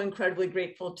am so incredibly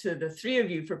grateful to the three of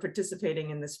you for participating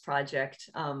in this project.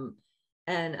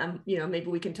 And maybe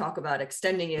we can talk about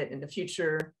extending it in the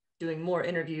future, doing more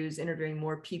interviews, interviewing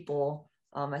more people.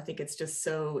 I think it's just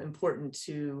so important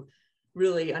to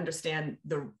really understand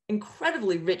the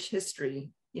incredibly rich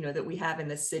history, that we have in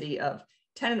this city of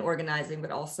tenant organizing,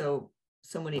 but also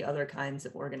so many other kinds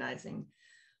of organizing.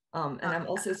 And I'm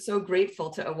also so grateful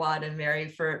to Awad and Mary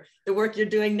for the work you're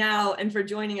doing now and for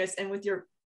joining us and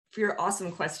for your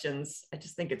awesome questions. I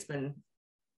just think it's been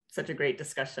such a great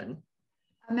discussion.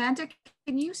 Amanda,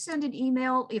 can you send an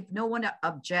email if no one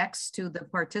objects to the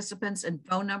participants and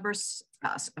phone numbers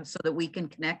so that we can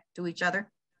connect to each other?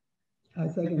 I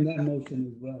second that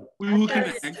motion as well. We will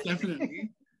connect,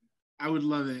 definitely. I would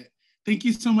love it. Thank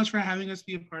you so much for having us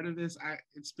be a part of this.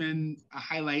 It's been a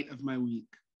highlight of my week.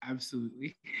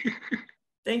 Absolutely.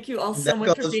 Thank you all so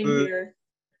much for being here.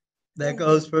 That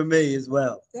goes for me as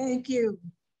well. Thank you.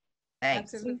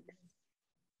 Thanks. Absolutely.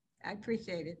 I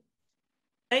appreciate it.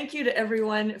 Thank you to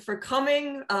everyone for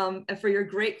coming and for your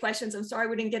great questions. I'm sorry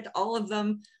we didn't get to all of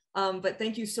them, but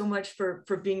thank you so much for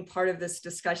being part of this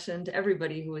discussion. To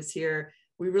everybody who is here,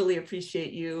 we really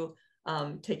appreciate you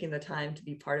taking the time to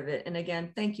be part of it. And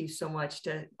again, thank you so much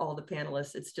to all the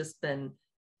panelists. It's just been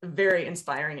a very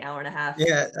inspiring hour and a half.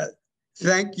 Yeah,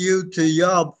 thank you to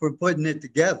y'all for putting it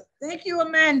together. Thank you,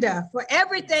 Amanda, for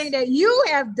everything that you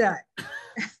have done.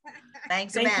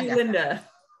 Thanks, Amanda. Thank you, Linda.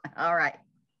 All right.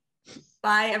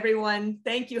 Bye, everyone.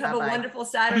 Thank you. Have a wonderful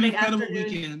Saturday afternoon.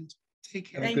 Weekend.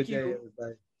 Take care. Thank you. Have a good day,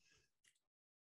 everybody.